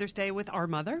spend Mother's Day with our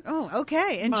mother. Oh,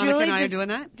 okay. And Monica Julie, and I are doing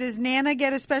that. Does Nana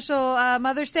get a special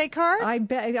Mother's Day card? I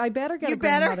better get a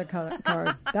grandmother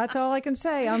card. That's all I can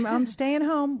say. I'm staying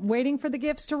home, waiting for the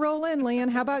gifts to roll in.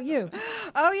 Leanne, how about you?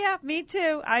 Oh, yeah, me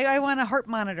too. I want a heart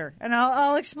monitor, and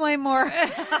I'll explain more.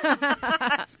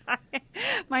 That's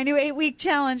my new 8-week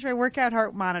challenge, my workout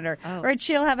heart monitor. All right,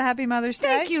 Sheila, have a happy Mother's Day.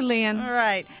 Thank you, Leanne. All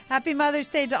right. Happy Mother's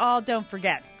Day to all. Don't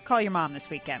forget, call your mom this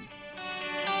weekend.